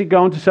else does it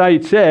go on to say?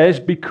 It says,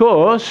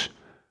 because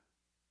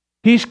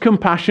his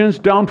compassions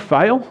don't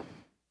fail.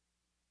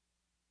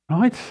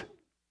 Right?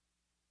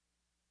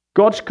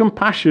 God's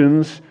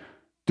compassions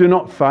do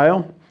not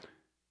fail.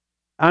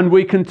 And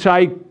we can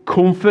take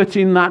comfort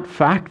in that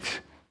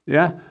fact.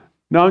 Yeah?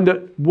 Knowing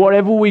that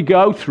whatever we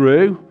go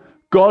through,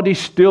 God is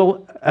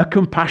still a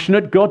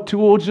compassionate God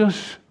towards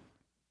us.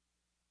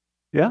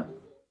 Yeah?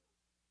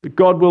 That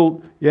God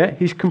will,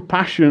 his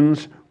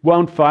compassions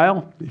won't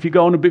fail. If you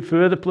go on a bit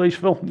further, please,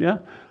 Phil. Yeah?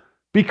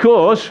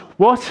 Because,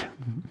 what?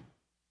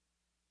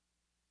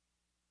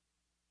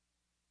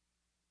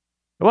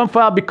 They won't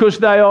fail because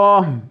they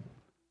are,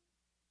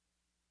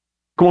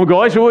 come on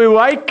guys, are we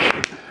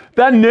awake?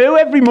 They're new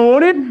every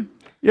morning.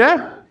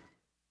 Yeah?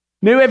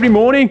 New every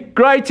morning.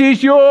 Great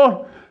is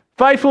your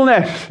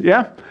faithfulness.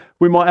 Yeah?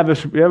 We might have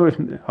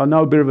I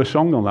know a bit of a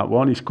song on that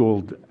one. It's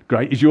called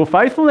Great is Your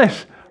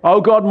Faithfulness. Oh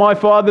God, my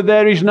Father,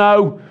 there is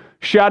no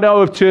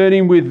shadow of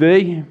turning with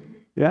thee.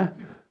 Yeah?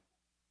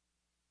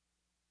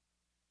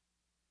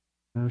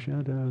 No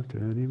shadow of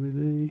turning with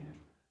thee.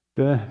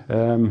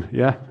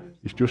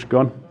 It's just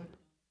gone.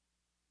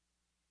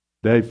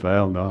 They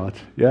fail not.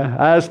 Yeah?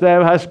 As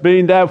thou hast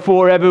been, thou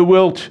forever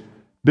wilt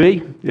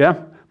be.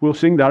 Yeah? We'll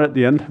sing that at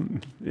the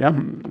end. Yeah?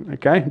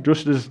 Okay?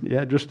 Just as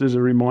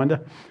a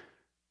reminder.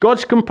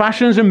 God's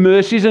compassions and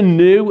mercies are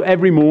new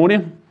every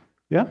morning.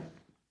 Yeah?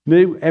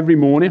 New every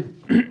morning.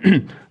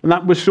 And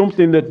that was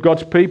something that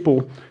God's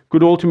people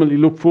could ultimately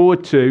look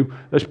forward to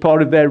as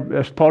part of their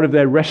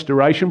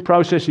restoration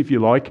process, if you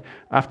like,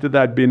 after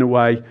they'd been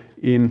away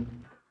in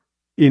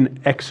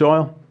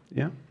exile.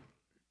 Yeah.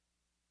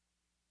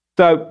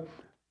 So,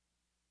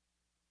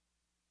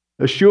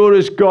 as sure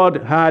as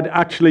God had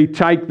actually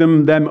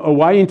taken them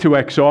away into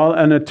exile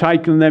and had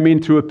taken them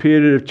into a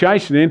period of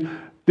chastening,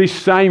 this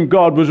same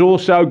God was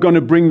also going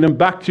to bring them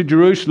back to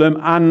Jerusalem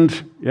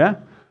and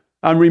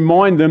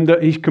remind them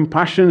that his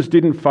compassions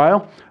didn't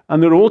fail,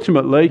 and that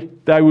ultimately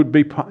they would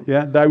be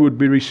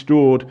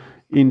restored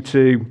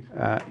into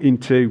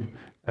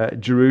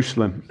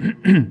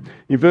Jerusalem.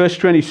 In verse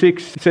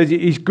 26, it says,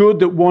 "It is good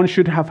that one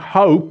should have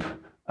hope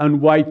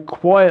and wait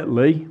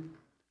quietly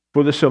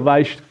for the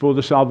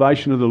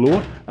salvation of the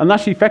Lord." And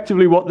that's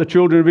effectively what the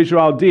children of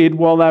Israel did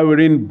while they were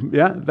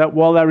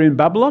in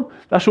Babylon.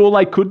 That's all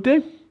they could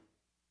do.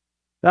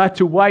 They had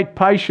to wait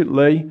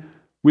patiently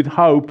with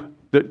hope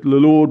that the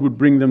Lord would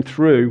bring them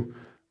through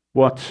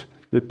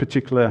the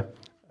particular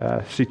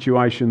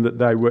situation that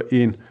they were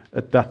in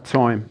at that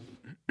time.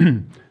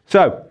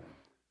 So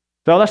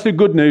that's the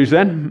good news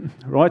then,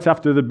 right?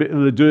 After the bit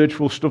of the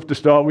dirgeful stuff to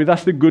start with,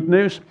 that's the good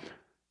news.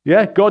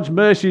 Yeah, God's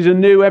mercies are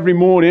new every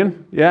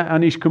morning,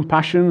 and his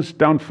compassions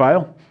don't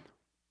fail.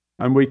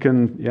 And we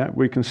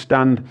can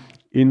stand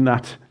in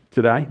that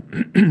today.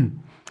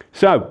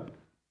 So,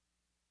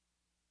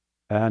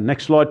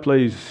 next slide,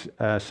 please,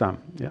 Sam.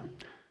 Yeah.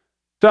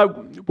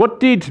 So, what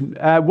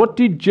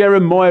did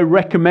Jeremiah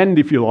recommend,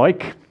 if you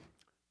like,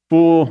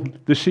 for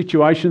the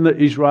situation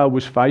that Israel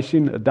was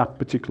facing at that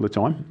particular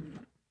time?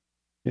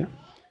 Yeah.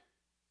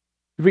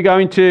 If we go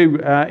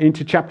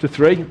into chapter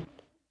 3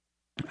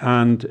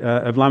 and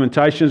of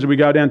Lamentations, and we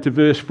go down to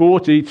verse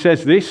 40, it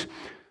says this. It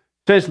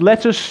says,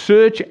 "Let us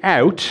search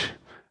out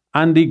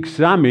and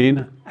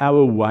examine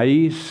our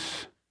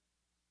ways."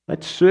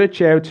 Let's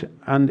search out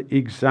and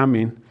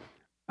examine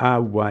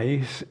our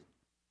ways.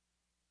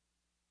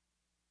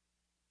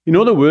 In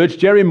other words,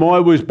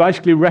 Jeremiah was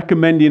basically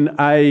recommending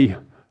a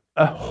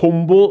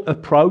humble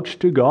approach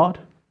to God.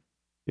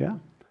 Yeah,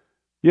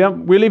 yeah.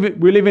 We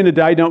live in a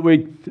day, don't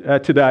we,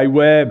 today,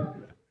 where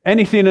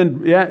anything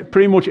and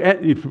pretty much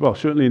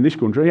certainly in this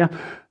country,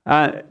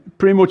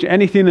 pretty much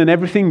anything and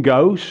everything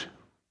goes.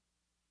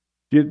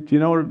 Do you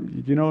know what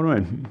I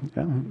mean?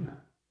 Yeah.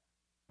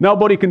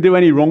 Nobody can do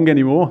any wrong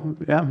anymore.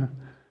 Yeah.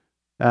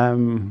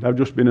 I've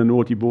just been a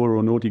naughty boy or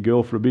a naughty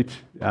girl for a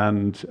bit,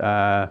 and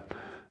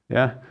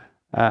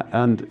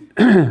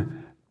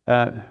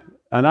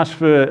and as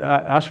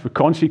for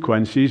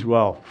consequences,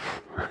 well,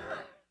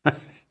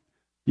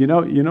 you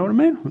know what I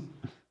mean?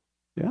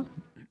 Yeah.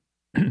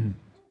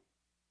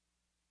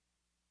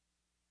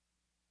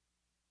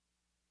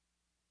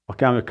 I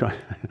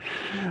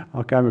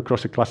came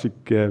across a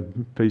classic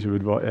piece of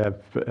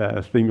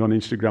advice, thing on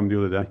Instagram the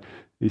other day.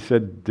 He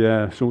said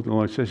something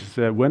like this: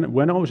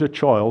 "When I was a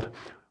child,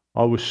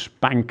 I was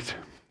spanked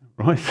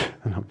right?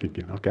 And I'm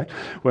thinking, okay.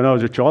 When I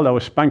was a child, I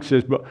was spanked,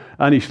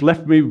 and it's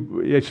left me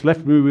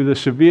with a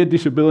severe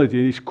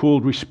disability. It's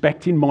called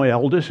respecting my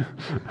elders.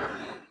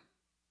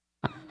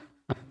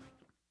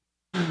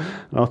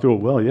 And I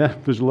thought, well, yeah,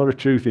 there's a lot of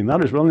truth in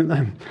that as well,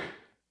 isn't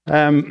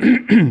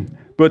there?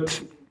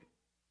 But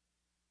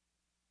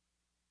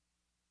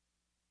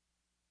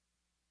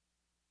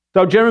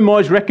so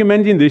Jeremiah's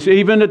recommending this,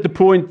 even at the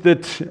point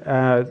that,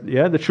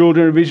 the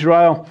children of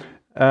Israel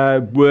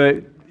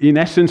were, in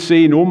essence,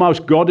 seeing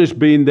almost God as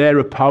being their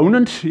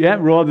opponent,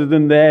 rather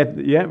than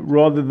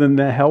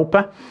their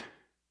helper.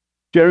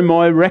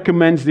 Jeremiah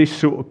recommends this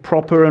sort of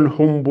proper and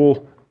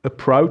humble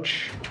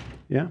approach.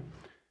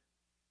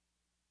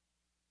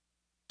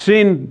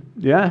 Sin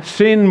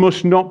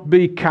must not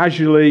be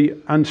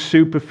casually and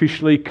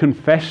superficially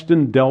confessed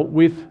and dealt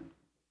with.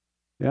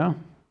 So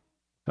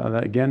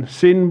that again,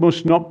 sin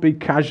must not be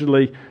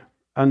casually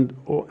and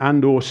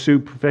or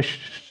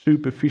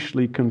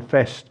superficially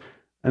confessed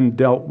and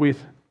dealt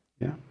with.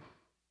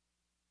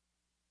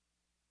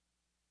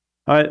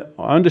 I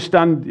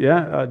understand.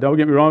 Don't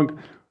get me wrong.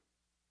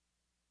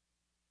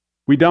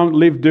 We don't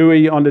live, do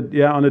we, on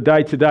a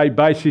day-to-day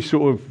basis,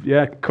 sort of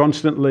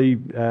constantly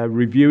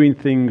reviewing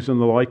things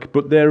and the like.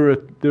 But there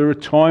are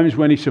times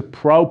when it's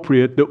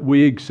appropriate that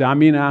we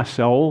examine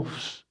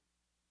ourselves.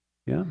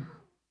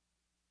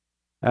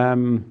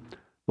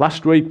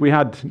 Last week we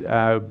had,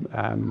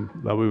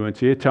 well, we weren't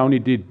here. Tony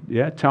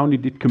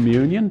did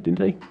communion,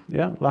 didn't he?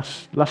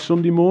 Last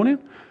Sunday morning,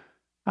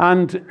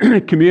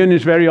 and communion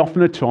is very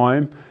often a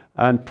time.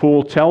 And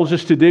Paul tells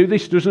us to do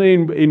this, doesn't he?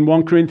 In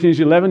 1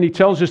 Corinthians 11, he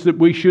tells us that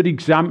we should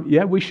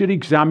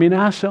examine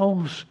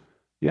ourselves.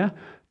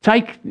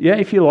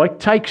 If you like,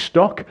 take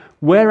stock.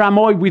 Where am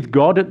I with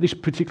God at this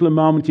particular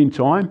moment in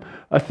time?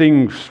 Are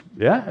things,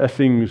 if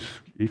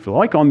you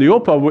like, on the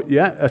up?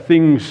 Are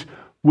things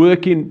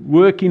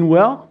working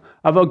well?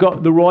 Have I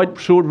got the right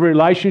sort of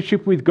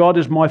relationship with God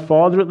as my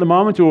Father at the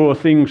moment, or are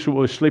things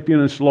sort of slipping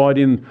and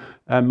sliding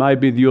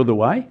maybe the other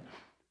way?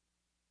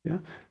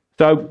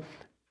 So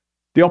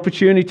the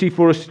opportunity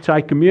for us to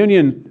take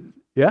communion,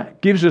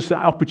 gives us that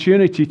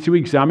opportunity to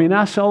examine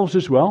ourselves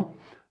as well,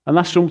 and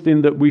that's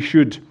something that we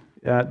should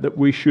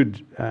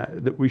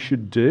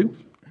do.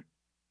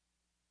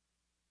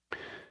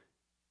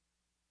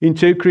 In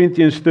 2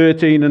 Corinthians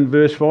 13 and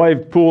verse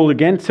 5, Paul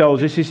again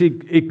tells us,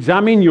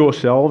 examine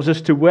yourselves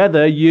as to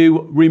whether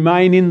you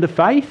remain in the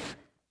faith.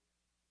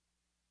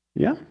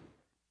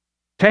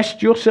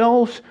 Test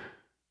yourselves.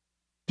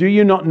 Do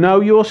you not know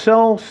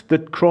yourselves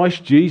that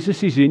Christ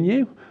Jesus is in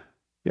you?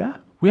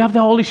 We have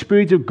the Holy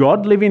Spirit of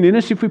God living in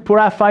us. If we put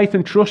our faith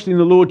and trust in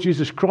the Lord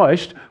Jesus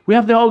Christ, we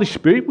have the Holy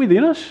Spirit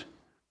within us.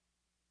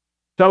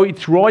 So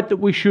it's right that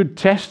we should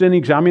test and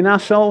examine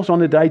ourselves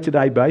on a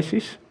day-to-day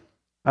basis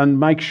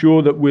and make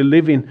sure that we're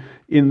living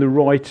in the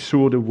right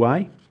sort of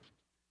way.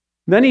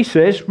 Then he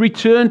says,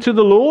 return to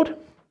the Lord.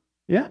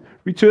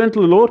 Return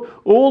to the Lord.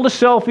 All the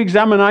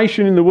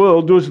self-examination in the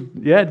world does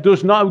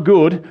no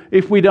good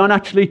if we don't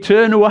actually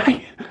turn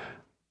away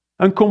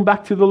and come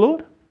back to the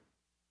Lord.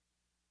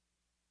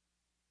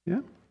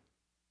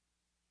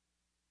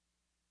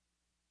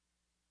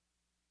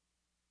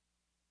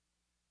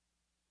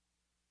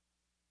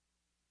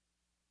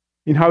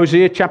 In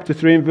Hosea chapter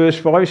 3 and verse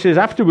 5, it says,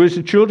 afterwards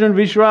the children of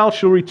Israel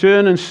shall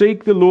return and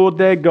seek the Lord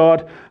their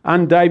God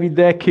and David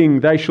their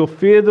king. They shall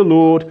fear the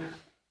Lord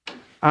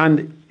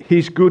and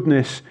his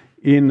goodness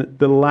in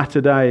the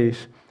latter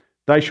days.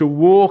 They shall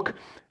walk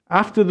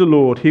after the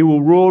Lord. He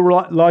will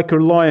roar like a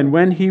lion.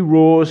 When he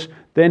roars,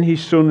 then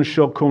his sons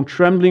shall come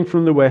trembling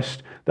from the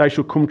west. They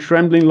shall come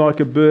trembling like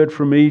a bird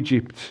from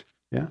Egypt.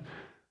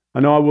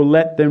 And I will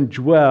let them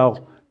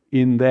dwell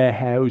in their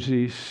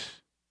houses.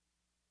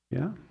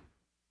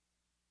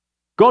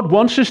 God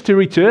wants us to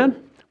return.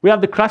 We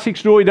have the classic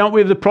story, don't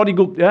we, of the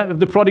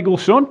prodigal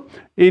son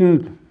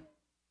in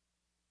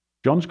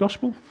John's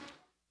Gospel,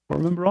 if I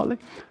remember rightly.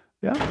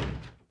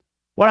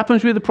 What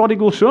happens with the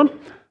prodigal son?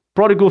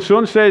 Prodigal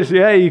son says,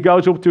 he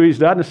goes up to his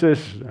dad and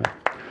says,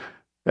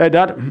 hey,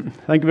 Dad,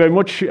 thank you very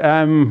much.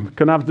 Can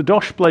I have the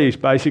dosh, please,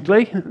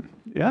 basically?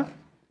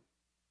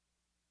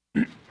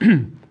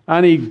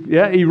 And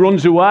he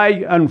runs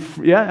away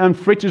and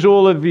fritters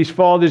all of his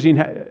father's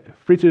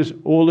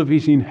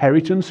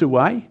inheritance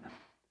away.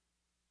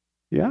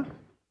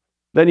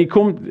 Then he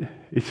comes.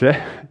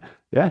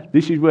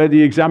 This is where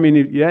the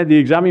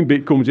examining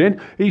bit comes in.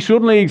 He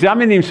suddenly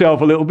examined himself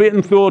a little bit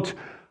and thought,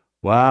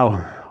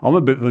 "Wow, I'm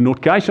a bit of a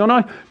nutcase, aren't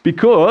I?"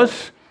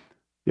 Because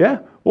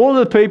all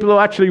the people who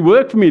actually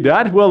work for me,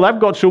 Dad, well, they've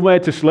got somewhere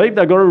to sleep.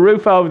 They've got a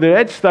roof over their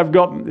heads. They've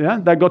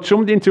got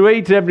something to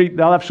eat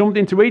they'll have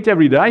something to eat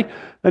every day.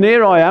 And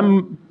here I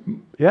am,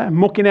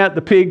 mucking out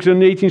the pigs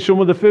and eating some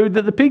of the food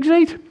that the pigs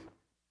eat.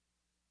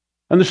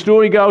 And the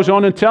story goes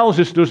on and tells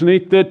us, doesn't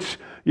it, that,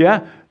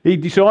 he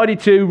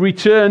decided to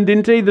return,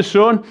 didn't he, the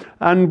son?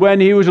 And when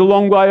he was a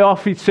long way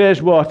off, it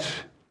says what?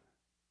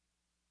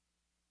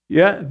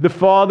 The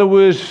father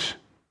was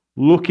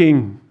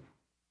looking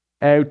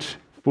out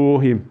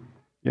for him.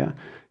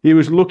 He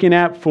was looking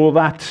out for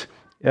that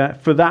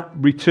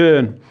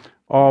return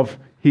of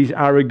his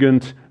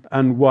arrogant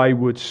and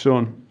wayward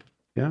son.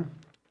 Yeah?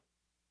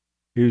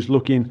 He was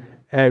looking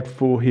out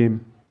for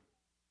him.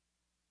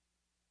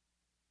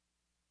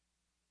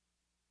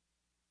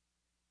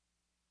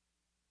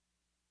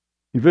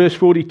 In verse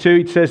 42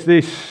 it says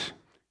this, it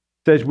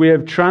says, we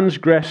have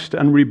transgressed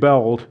and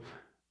rebelled,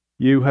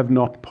 you have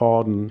not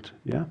pardoned.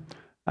 Yeah?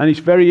 And it's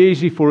very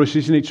easy for us,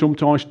 isn't it,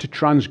 sometimes to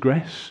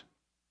transgress.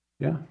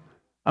 Yeah?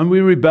 And we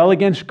rebel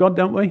against God,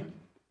 don't we?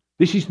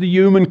 This is the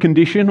human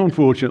condition,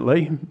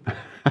 unfortunately.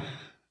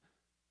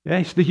 Yeah,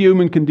 it's the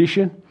human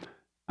condition.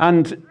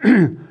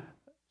 And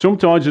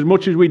sometimes, as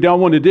much as we don't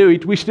want to do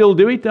it, we still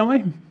do it, don't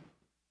we?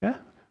 Yeah?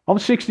 I'm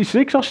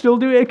 66, I still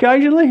do it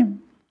occasionally.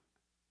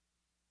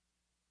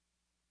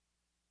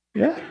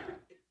 Yeah.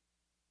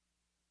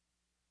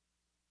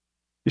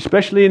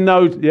 Especially in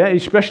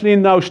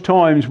those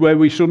times where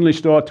we suddenly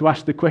start to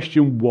ask the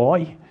question,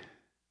 why?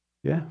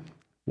 Yeah.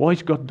 Why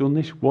has God done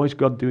this? Why is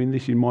God doing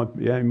this in my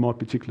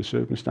particular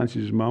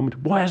circumstances at the moment?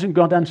 Why hasn't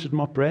God answered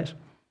my prayers?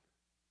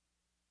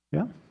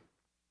 Yeah.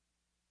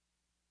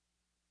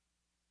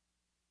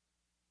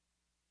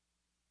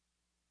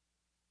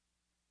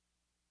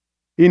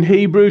 In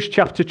Hebrews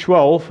chapter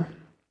 12,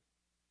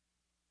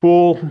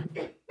 Paul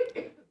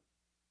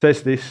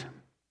says this.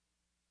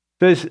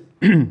 Says,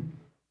 and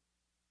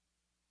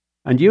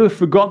you have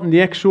forgotten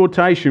the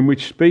exhortation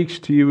which speaks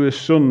to you as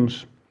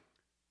sons.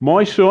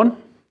 My son,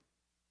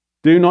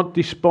 do not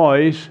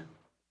despise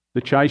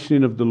the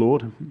chastening of the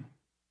Lord.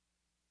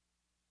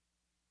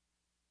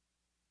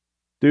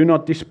 Do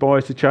not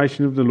despise the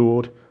chastening of the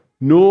Lord,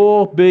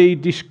 nor be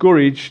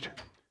discouraged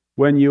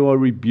when you are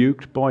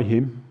rebuked by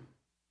him.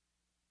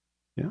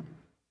 Yeah.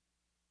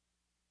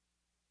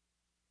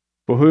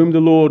 For whom the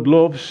Lord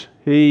loves,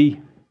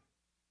 he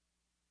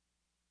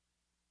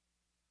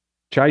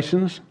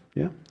chastens.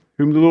 Yeah.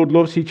 Whom the Lord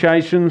loves, he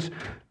chastens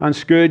and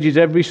scourges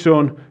every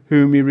son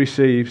whom he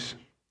receives.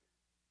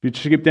 If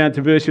you skip down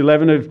to verse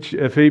 11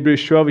 of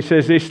Hebrews 12, he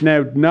says this,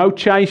 now no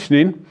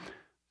chastening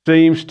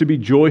seems to be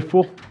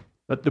joyful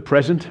at the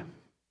present.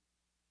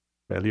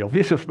 Fairly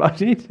obvious, I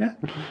suppose, isn't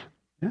it?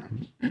 Yeah.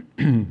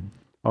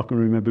 I can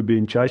remember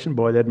being chastened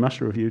by the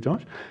headmaster a few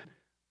times.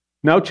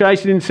 No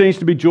chastening seems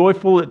to be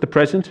joyful at the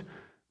present,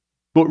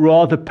 but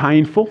rather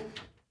painful.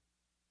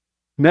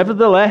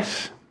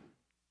 Nevertheless,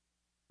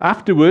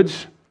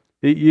 afterwards,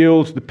 it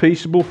yields the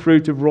peaceable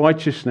fruit of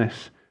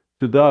righteousness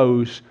to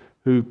those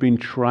who've been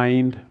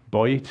trained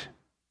by it.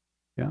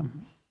 Yeah.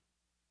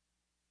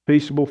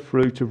 Peaceable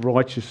fruit of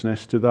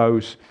righteousness to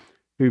those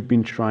who've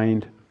been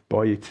trained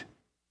by it.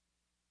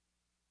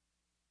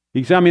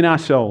 Examine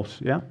ourselves,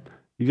 yeah?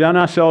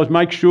 Examine ourselves,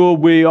 make sure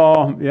we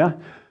are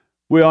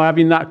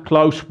having that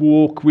close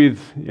walk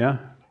with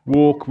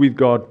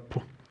God.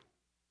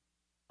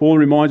 Paul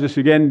reminds us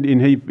again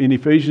in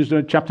Ephesians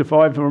chapter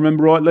 5, if I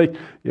remember rightly.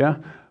 Yeah.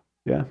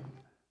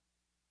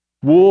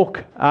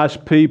 Walk as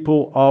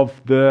people of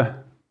the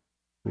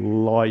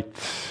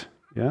light.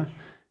 Yeah.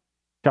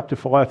 Chapter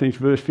 5, I think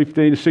it's verse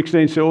 15 and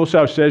 16, so it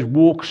also says,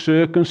 walk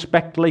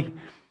circumspectly.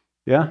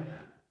 Yeah.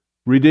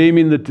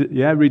 Redeeming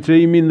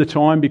the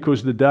time,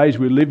 because the days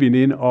we're living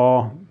in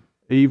are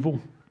evil.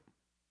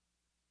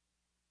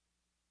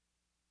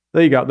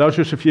 There you go. Those are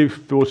just a few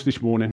thoughts this morning.